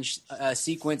action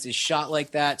sequence is shot like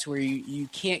that, to where you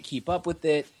can't keep up with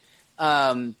it.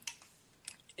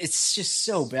 It's just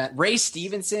so bad. Ray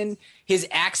Stevenson, his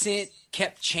accent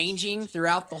kept changing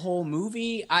throughout the whole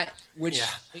movie, which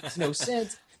makes no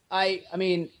sense. I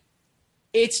mean,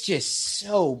 it's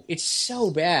so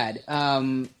bad. I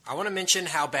want to mention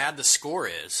how bad the score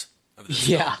is of this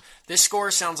film. This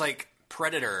score sounds like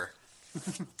Predator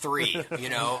 3,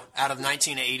 out of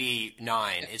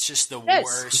 1989. It's just the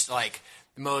worst, like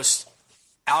most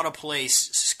out of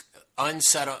place,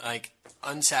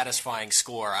 unsatisfying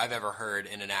score I've ever heard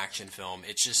in an action film.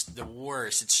 It's just the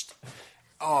worst.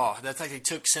 That's like they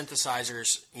took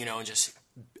synthesizers, and just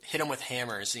hit them with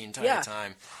hammers the entire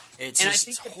time. It's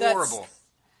just horrible.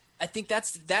 I think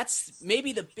that's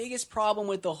maybe the biggest problem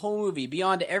with the whole movie,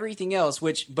 beyond everything else.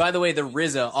 Which, by the way, the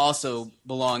RZA also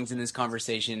belongs in this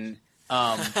conversation.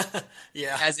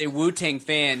 Yeah. As a Wu-Tang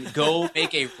fan, go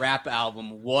make a rap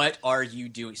album. What are you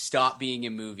doing? Stop being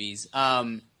in movies.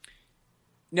 No,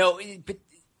 but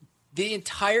the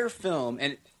entire film,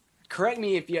 and correct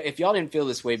me if y'all didn't feel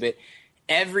this way, but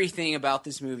everything about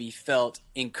this movie felt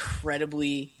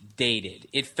incredibly dated.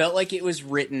 It felt like it was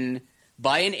written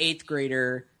by an 8th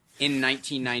grader in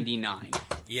 1999.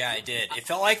 Yeah, it did. It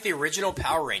felt like the original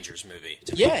Power Rangers movie.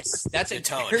 Yes, that's a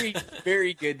tone. very,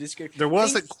 very good description. There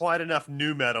wasn't quite enough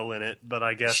new metal in it, but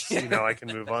I guess I can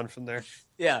move on from there.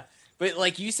 Yeah, but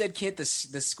like you said, Kent, the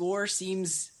score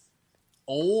seems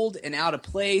old and out of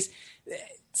place.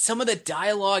 Some of the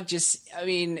dialogue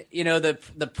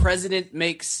the president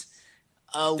makes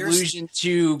allusion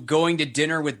to going to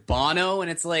dinner with Bono, and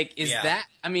it's like,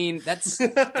 that's the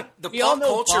pop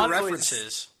culture Bono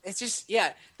references. It's just,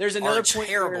 there's another point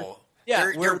terrible.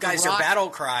 Where their battle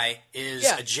cry is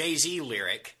a Jay-Z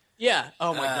lyric. Yeah.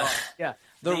 Oh my god. Yeah.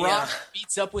 The Rock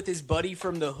beats up with his buddy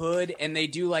from the hood, and they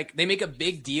make a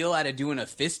big deal out of doing a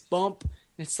fist bump.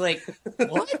 It's like,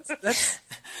 what?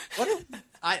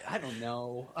 I don't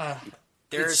know.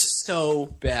 It's so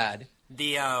bad.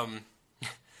 The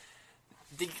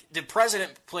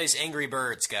president plays Angry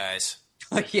Birds, guys.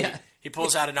 Yeah. He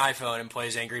pulls out an iPhone and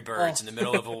plays Angry Birds in the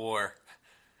middle of a war.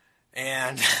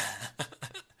 And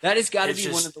that has got to be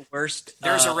one of the worst.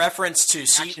 There's a reference to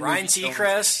Ryan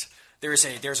Seacrest.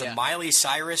 There's a Miley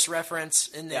Cyrus reference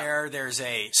in there. There's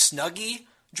a Snuggie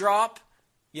drop.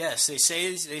 Yes, they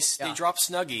say they drop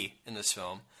Snuggie in this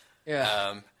film.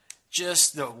 Yeah.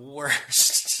 Just the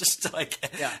worst, just like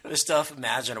the stuff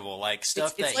imaginable, like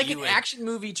stuff it's like an action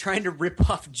movie trying to rip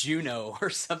off Juno or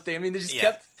something. I mean, they just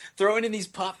kept throwing in these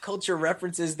pop culture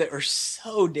references that are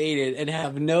so dated and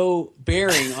have no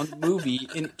bearing on the movie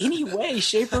in any way,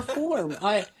 shape, or form.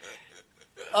 I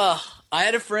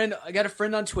got a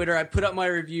friend on Twitter. I put up my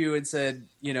review and said,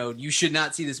 you should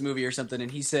not see this movie or something, and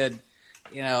he said,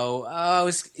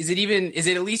 is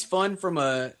it at least fun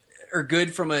or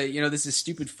good from a this is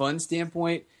stupid fun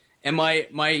standpoint? And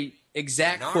my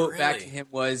exact quote back to him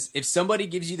was, if somebody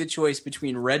gives you the choice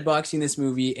between red-boxing this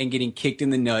movie and getting kicked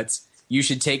in the nuts, you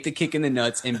should take the kick in the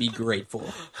nuts and be grateful.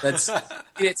 It's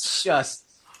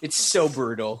so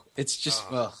brutal. It's just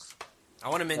ugh. I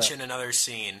want to mention another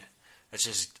scene that's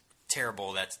just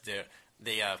terrible. That's the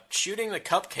shooting the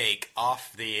cupcake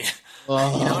off the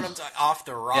off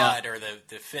the rod or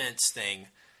the fence thing.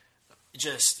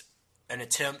 Just an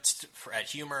attempt at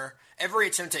humor. Every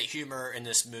attempt at humor in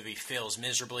this movie fails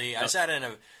miserably. I sat in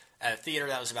a theater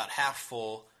that was about half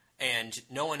full, and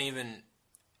no one even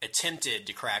attempted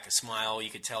to crack a smile. You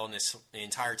could tell the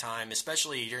entire time,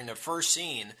 especially during the first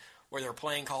scene where they're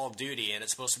playing Call of Duty, and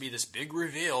it's supposed to be this big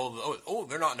reveal. Oh,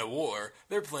 they're not in a war.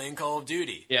 They're playing Call of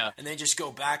Duty. Yeah. And they just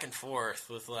go back and forth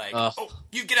with oh,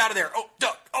 you get out of there. Oh,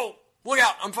 duck. Oh, look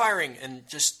out. I'm firing. And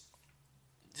just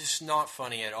not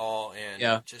funny at all,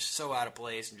 and just so out of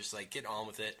place, and just like, get on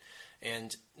with it.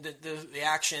 And the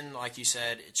action, like you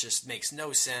said, it just makes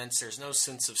no sense. There's no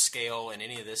sense of scale in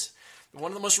any of this.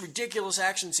 One of the most ridiculous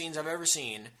action scenes I've ever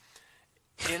seen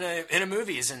in a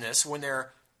movie is in this, when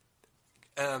they're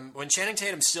when Channing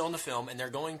Tatum's still in the film, and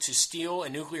they're going to steal a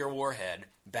nuclear warhead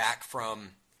back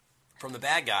from the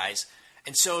bad guys,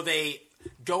 and so they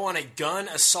go on a gun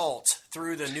assault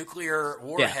through the nuclear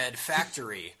warhead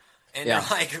factory. And they're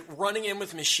like running in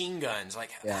with machine guns.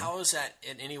 Like, how is that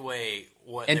in any way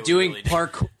what? And they doing really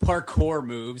parkour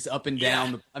moves up and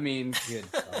down. I mean, good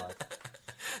God.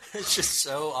 It's just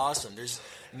so awesome. There's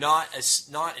not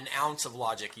an ounce of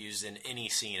logic used in any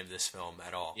scene of this film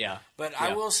at all. Yeah. But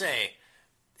I will say,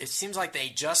 it seems like they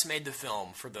just made the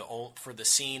film for the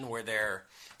scene where they're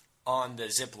on the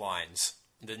zip lines.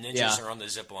 The ninjas are on the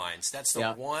zip lines. That's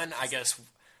the one, I guess,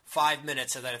 5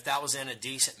 minutes, so that if that was in a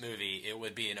decent movie, it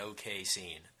would be an okay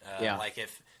scene. Like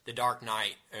if The Dark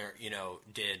Knight,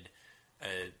 did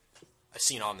a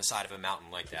scene on the side of a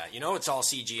mountain like that. It's all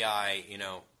CGI,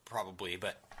 probably,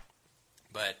 but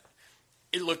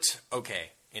it looked okay,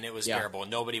 and it was bearable.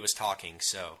 Nobody was talking,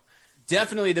 so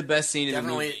definitely the best scene in the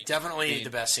movie. Definitely the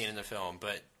best scene in the film,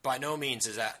 but by no means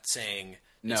is that saying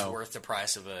it's worth the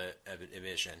price of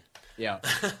admission. Yeah.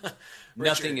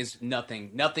 Nothing is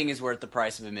worth the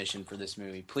price of admission for this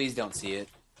movie. Please don't see it.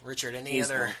 Richard, any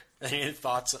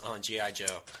thoughts on G.I.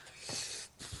 Joe?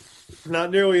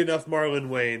 Not nearly enough Marlon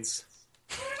Wayans.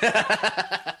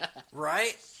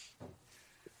 Right?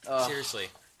 Seriously.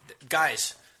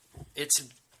 Guys,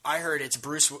 I heard it's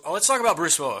Bruce. Oh, let's talk about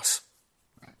Bruce Willis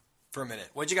for a minute.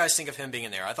 What did you guys think of him being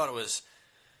in there? I thought it was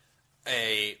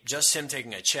just him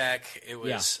taking a check. It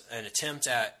was an attempt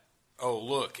at, oh,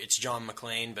 look, it's John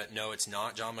McClane, but no, it's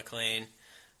not John McClane.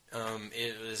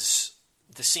 It was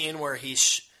the scene where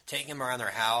he's taking them around their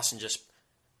house and just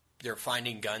they're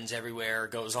finding guns everywhere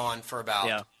goes on for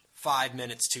about 5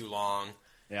 minutes too long.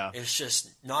 Yeah. It's just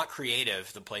not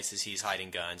creative, the places he's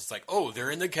hiding guns. It's like, oh, they're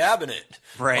in the cabinet.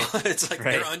 Right. It's like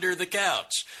they're under the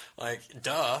couch. Like,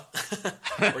 duh.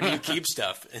 Where do you keep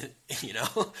stuff? You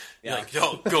know? Yeah. Like,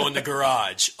 don't go in the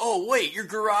garage. Oh, wait, your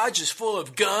garage is full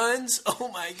of guns? Oh,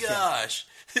 my gosh.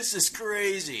 This is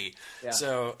crazy. Yeah.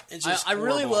 So it's just I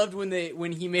really horrible. loved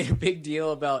when he made a big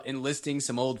deal about enlisting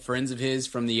some old friends of his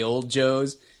from the old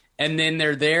Joes, and then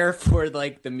they're there for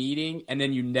like the meeting, and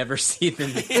then you never see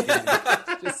them again.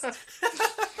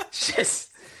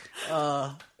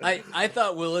 I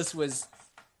thought Willis was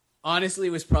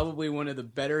probably one of the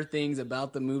better things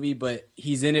about the movie, but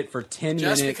he's in it for 10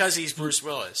 minutes. Just because he's Bruce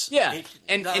Willis. Yeah,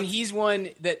 and he's one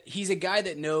that he's a guy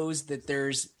that knows that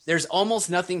there's almost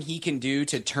nothing he can do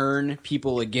to turn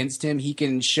people against him. He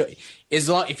can show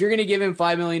if you're going to give him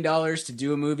 $5 million to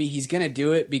do a movie, he's going to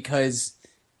do it because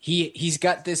he's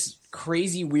got this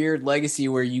crazy weird legacy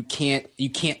where you can't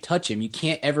touch him. You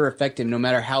can't ever affect him, no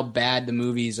matter how bad the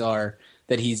movies are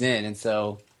that he's in, and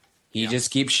so he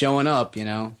just keeps showing up, you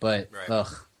know. But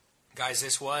ugh. Guys,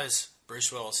 this was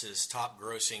Bruce Willis's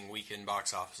top-grossing weekend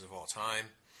box office of all time,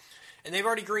 and they've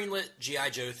already greenlit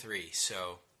G.I. Joe 3.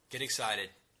 So get excited.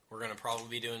 We're going to probably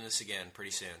be doing this again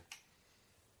pretty soon.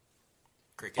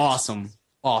 Crickets.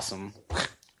 Awesome.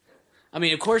 I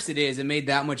mean, of course it is. It made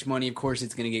that much money. Of course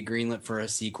it's going to get greenlit for a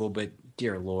sequel, but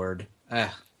dear Lord.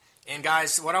 And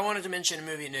guys, what I wanted to mention in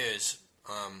movie news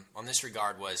on this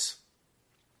regard was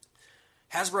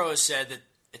Hasbro has said that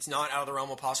it's not out of the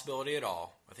realm of possibility at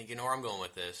all. I think you know where I'm going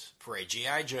with this. For a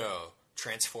G.I. Joe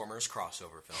Transformers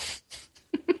crossover film.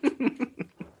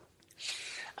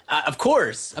 Of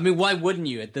course. I mean, why wouldn't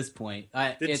you at this point?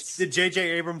 Did J.J.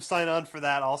 Abrams sign on for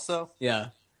that also? Yeah.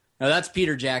 No, that's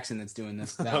Peter Jackson that's doing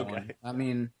that one. I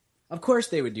mean, of course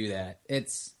they would do that.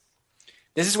 This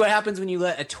is what happens when you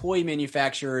let a toy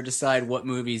manufacturer decide what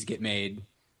movies get made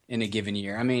in a given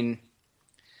year. I mean...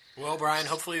 Well, Brian,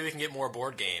 hopefully we can get more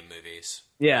board game movies.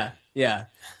 Yeah.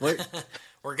 We're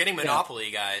getting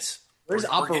Monopoly, guys. Where's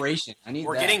Operation?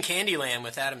 We're getting Candyland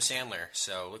with Adam Sandler,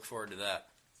 so look forward to that.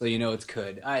 So you know it's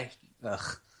good.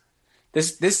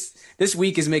 This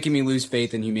week is making me lose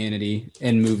faith in humanity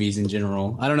and movies in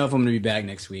general. I don't know if I'm going to be back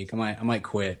next week. I might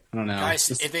quit. I don't know. Guys,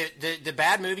 the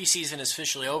bad movie season is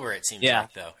officially over, it seems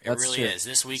like, though. It really is.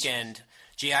 This weekend,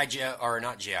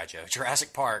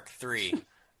 Jurassic Park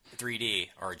 3D,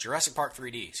 or Jurassic Park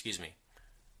 3D, excuse me,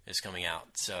 is coming out.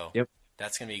 So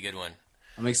that's going to be a good one.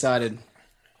 I'm excited.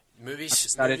 Movie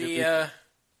season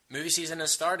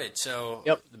has started, so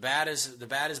the bad is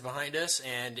behind us,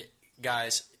 and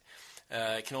guys,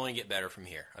 it can only get better from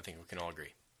here. I think we can all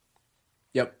agree.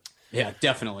 Yep. Yeah,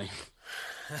 definitely.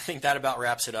 I think that about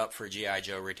wraps it up for G.I.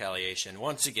 Joe Retaliation.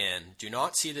 Once again, do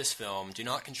not see this film. Do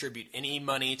not contribute any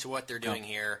money to what they're doing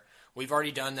here. We've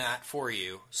already done that for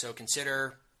you, so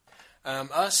consider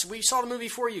us. We saw the movie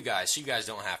for you guys, so you guys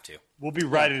don't have to. We'll be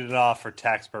writing it off for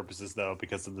tax purposes, though,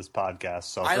 because of this podcast.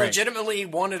 So I legitimately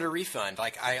wanted a refund.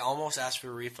 Like, I almost asked for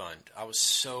a refund. I was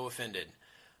so offended.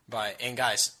 And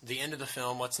guys, the end of the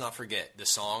film, let's not forget the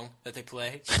song that they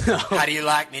play. How do you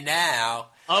like me now?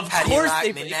 Of How course do you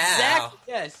like they me now?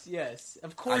 Exactly. Yes.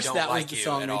 Of course that was the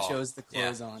song they chose to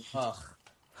close on. Ugh.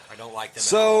 I don't like them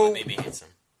at all. It made me hate them.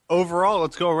 Overall,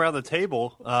 let's go around the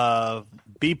table.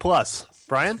 B+.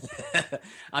 Brian?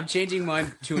 I'm changing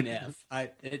mine to an F.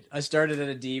 I started at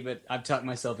a D, but I've talked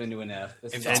myself into an F.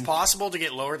 If it's possible to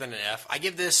get lower than an F, I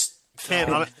give this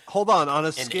film hold on. On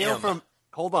a scale from...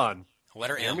 Hold on.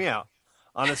 Letter M. Hear me out.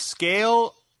 On a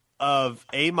scale of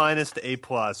A- to A+,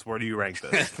 where do you rank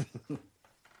this?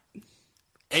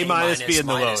 A- being the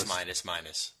lowest.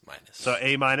 Minus. So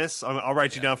A-. I'll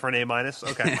write you down for an A-.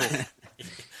 Okay,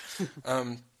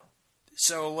 cool.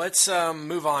 So let's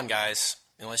move on, guys.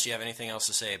 Unless you have anything else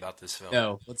to say about this film.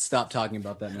 No, let's stop talking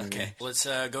about that movie. Okay, let's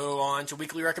go on to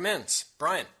Weekly Recommends.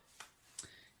 Brian.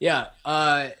 Yeah,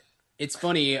 it's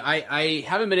funny. I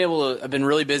haven't been able to. I've been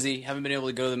really busy. Haven't been able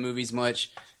to go to the movies much.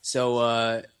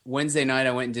 So Wednesday night,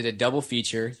 I went and did a double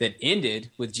feature that ended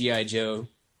with G.I. Joe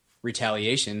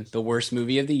Retaliation, the worst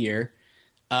movie of the year.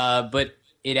 But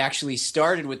it actually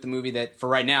started with the movie that, for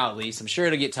right now at least, I'm sure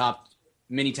it'll get topped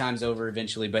many times over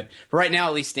eventually, but for right now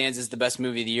at least stands as the best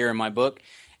movie of the year in my book,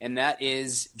 and that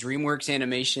is DreamWorks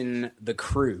animation The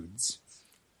Croods,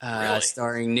 really?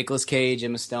 Starring Nicolas Cage,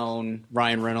 Emma Stone,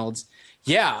 Ryan Reynolds.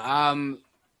 Yeah,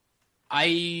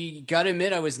 I gotta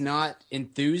admit I was not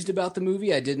enthused about the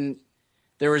movie.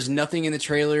 There was nothing in the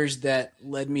trailers that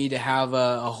led me to have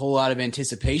a whole lot of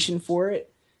anticipation for it.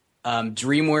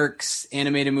 DreamWorks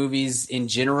animated movies in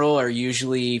general are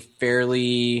usually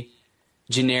fairly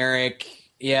generic.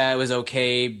 Yeah, it was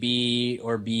okay, B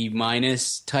or B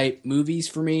minus type movies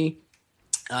for me.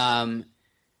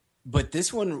 But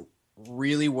this one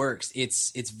really works.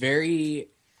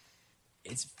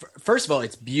 First of all,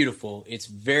 it's beautiful.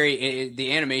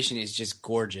 The animation is just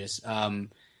gorgeous.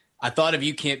 I thought of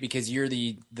you, Kent, because you're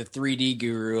the 3D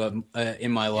guru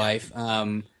in my life.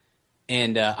 And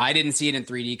I didn't see it in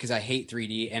 3D because I hate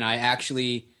 3D. And I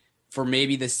actually, for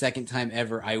maybe the second time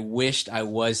ever, I wished I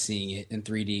was seeing it in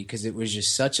 3D because it was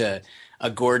just such a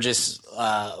gorgeous,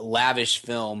 lavish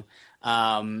film.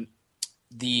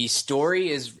 The story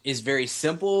is very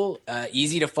simple,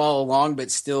 easy to follow along, but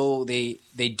still they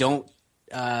don't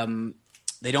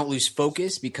lose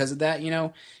focus because of that.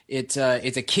 It's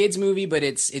a kids movie, but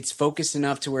it's focused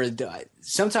enough to where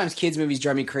sometimes kids movies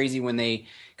drive me crazy when they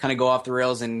kind of go off the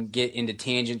rails and get into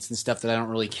tangents and stuff that I don't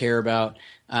really care about.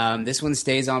 This one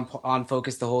stays on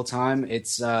focus the whole time.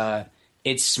 It's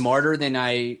smarter than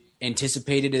I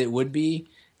anticipated it would be.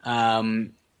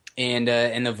 And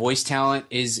the voice talent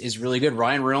is really good.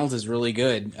 Ryan Reynolds is really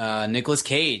good. Nicolas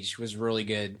Cage was really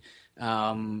good.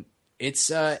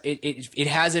 It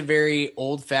has a very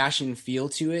old fashioned feel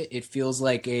to it. It feels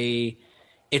like a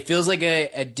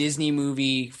Disney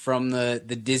movie from the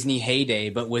Disney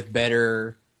heyday, but with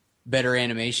better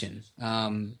animation.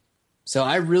 So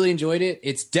I really enjoyed it.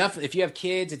 It's definitely, if you have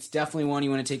kids, it's definitely one you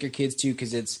want to take your kids to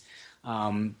because it's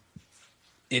a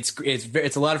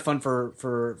lot of fun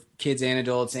for kids and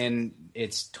adults, and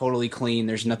it's totally clean.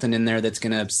 There's nothing in there that's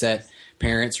going to upset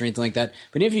parents or anything like that.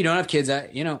 But if you don't have kids,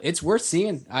 it's worth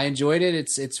seeing. I enjoyed it.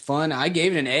 It's fun. I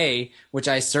gave it an A, which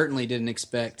I certainly didn't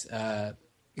expect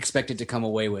it to come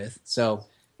away with. So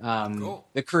cool.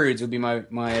 The Croods would be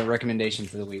my recommendation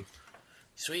for the week.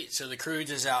 Sweet. So The Croods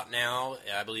is out now,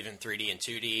 I believe in 3D and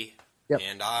 2D. Yep.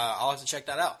 And I'll have to check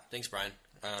that out. Thanks, Brian.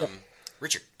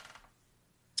 Richard.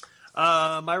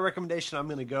 My recommendation, I'm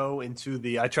going to go into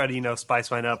I try to,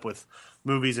 spice mine up with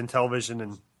movies and television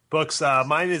and books.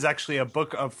 Mine is actually a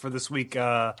book for this week,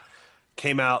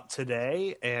 came out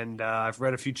today, and I've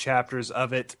read a few chapters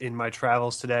of it in my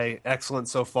travels today. Excellent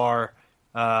so far.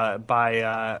 It's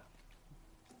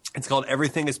called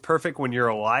Everything is Perfect When You're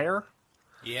a Liar.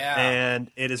 Yeah. And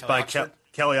it is by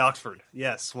Kelly Oxford.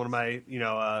 Yes, one of my,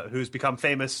 who's become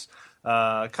famous,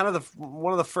 kind of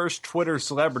one of the first Twitter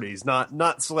celebrities,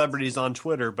 not celebrities on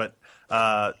Twitter, but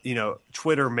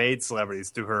Twitter made celebrities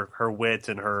through her wit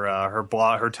and her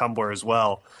blog, her Tumblr as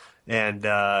well. And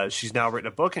she's now written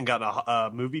a book and gotten a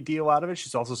movie deal out of it.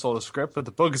 She's also sold a script, but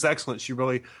the book is excellent. She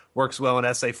really works well in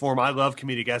essay form. I love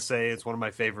comedic essay. It's one of my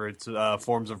favorite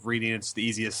forms of reading. It's the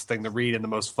easiest thing to read and the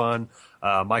most fun.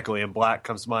 Michael Ian Black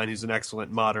comes to mind, who's an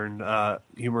excellent modern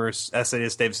humorist,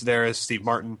 essayist. Dave Sedaris, Steve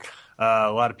Martin.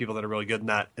 A lot of people that are really good in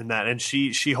that. And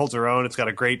she holds her own. It's got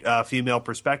a great female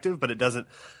perspective, but it doesn't.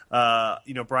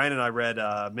 Brian and I read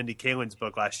Mindy Kaling's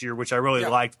book last year, which I really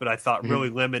liked, but I thought really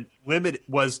limited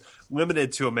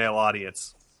to a male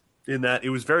audience. In that it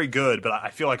was very good, but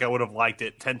I feel like I would have liked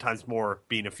it 10 times more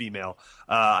being a female.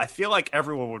 I feel like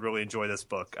everyone would really enjoy this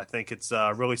book. I think it's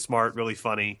really smart, really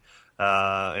funny,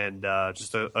 and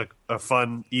just a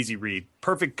fun, easy read.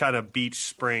 Perfect kind of beach,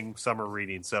 spring, summer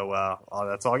reading. So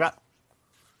that's all I got.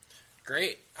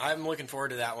 Great. I'm looking forward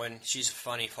to that one. She's a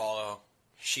funny follow.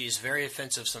 She's very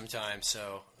offensive sometimes.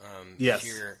 So yes.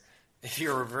 if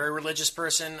you're a very religious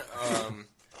person,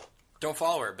 don't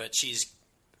follow her. But she's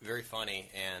very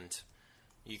funny, and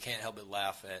you can't help but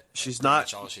laugh at pretty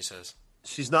much all she says.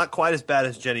 She's not quite as bad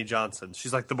as Jenny Johnson.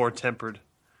 She's like the more tempered.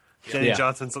 Jenny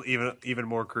Johnson's even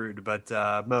more crude, but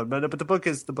the book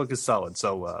is solid.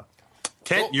 So,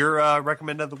 Kent, cool. Your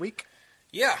recommend of the week?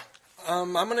 Yeah,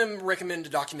 I'm going to recommend a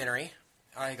documentary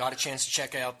I got a chance to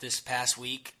check out this past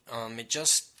week. It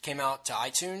just came out to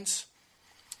iTunes.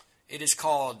 It is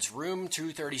called Room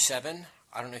 237.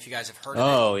 I don't know if you guys have heard of it.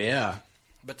 Oh yeah,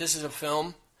 but this is a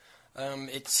film.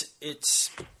 It's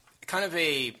kind of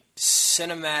a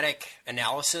cinematic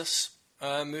analysis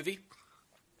movie,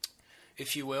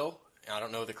 if you will. I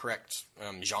don't know the correct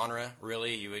genre,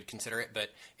 really, you would consider it, but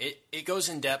it goes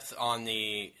in depth on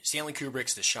the Stanley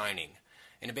Kubrick's The Shining,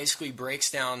 and it basically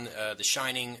breaks down The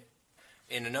Shining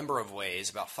in a number of ways.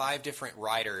 About 5 different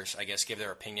writers, I guess, give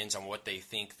their opinions on what they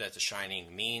think that The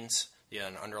Shining means, the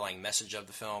underlying message of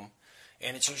the film,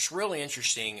 and it's just really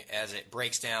interesting as it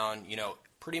breaks down,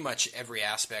 pretty much every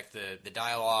aspect, the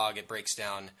dialogue. It breaks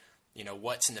down,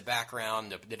 what's in the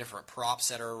background, the different props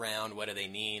that are around. What do they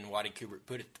mean? Why did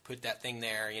Kubrick put that thing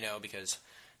there? Because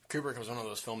Kubrick was one of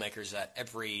those filmmakers that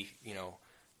every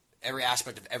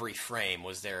aspect of every frame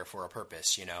was there for a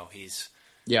purpose.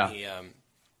 Yeah.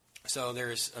 So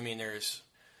there's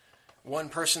one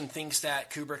person thinks that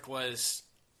Kubrick was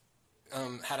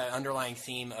had an underlying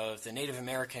theme of the Native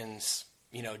Americans,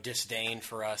 disdain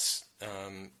for us,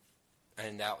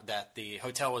 and that the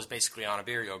hotel was basically on a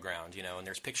burial ground, and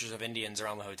there's pictures of Indians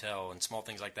around the hotel and small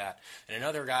things like that. And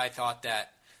another guy thought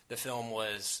that the film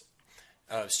was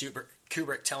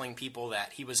Kubrick telling people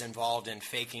that he was involved in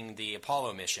faking the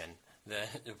Apollo mission, the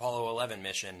Apollo 11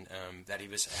 mission, that he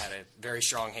had a very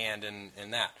strong hand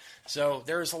in that. So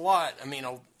there's a lot.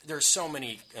 There's so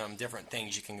many different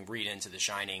things you can read into The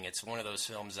Shining. It's one of those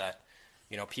films that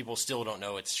people still don't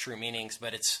know its true meanings,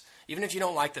 but it's, even if you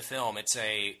don't like the film, it's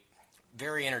a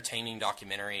very entertaining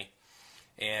documentary,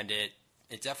 and it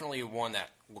definitely one that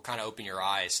will kind of open your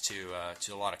eyes to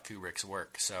a lot of Kubrick's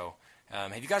work. So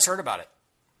have you guys heard about it?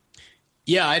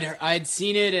 Yeah, I'd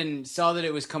seen it and saw that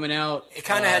it was coming out. It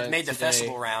kind of had made the today.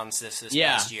 festival rounds this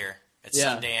past year. It's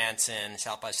Sundance and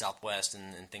South by Southwest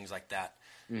and things like that.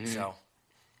 Mm-hmm. So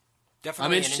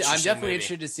definitely I'm definitely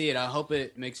interested to see it. I hope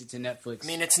it makes it to Netflix.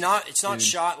 It's not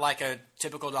shot like a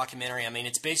typical documentary.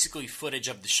 It's basically footage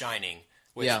of The Shining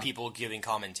with people giving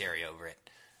commentary over it.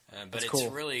 But it's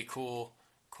really cool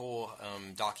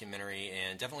documentary,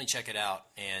 and definitely check it out.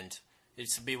 And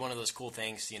it's be one of those cool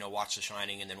things, watch The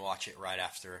Shining and then watch it right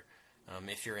after,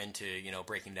 if you're into,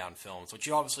 breaking down films, which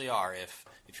you obviously are if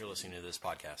you're listening to this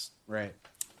podcast. Right.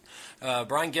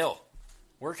 Brian Gill,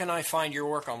 where can I find your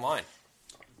work online?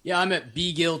 Yeah, I'm at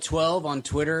bgill12 on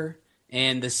Twitter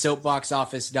and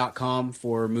thesoapboxoffice.com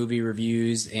for movie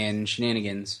reviews and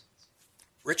shenanigans.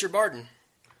 Richard Barden.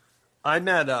 I'm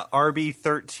at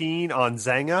RB13 on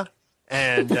Zanga,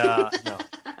 and no.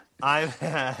 I'm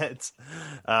at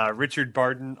Richard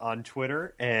Barden on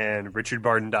Twitter and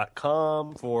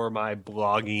richardbarden.com for my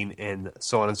blogging and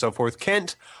so on and so forth.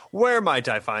 Kent, where might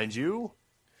I find you?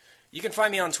 You can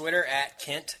find me on Twitter at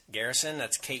Kent Garrison.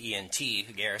 That's K-E-N-T,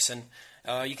 Garrison.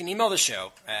 You can email the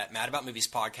show at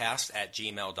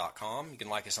madaboutmoviespodcast@gmail.com. You can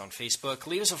like us on Facebook.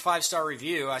 Leave us a 5-star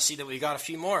review. I see that we got a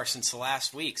few more since the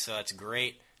last week, so that's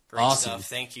great. Great awesome stuff.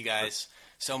 Thank you guys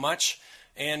so much.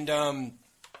 And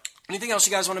anything else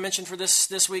you guys want to mention for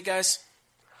this week, guys?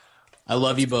 I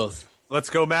love you both. Let's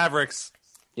go Mavericks.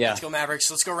 Yeah. Let's go Mavericks.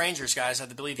 Let's go Rangers, guys. I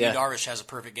believe Yu Darvish has a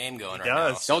perfect game going right now.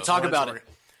 Does. Don't talk about it.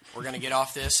 We're going to get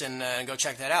off this and go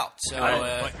check that out. So, I don't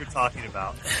know what you're talking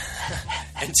about.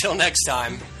 Until next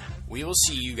time, we will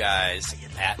see you guys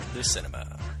at the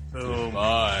cinema. Boom.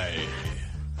 Bye.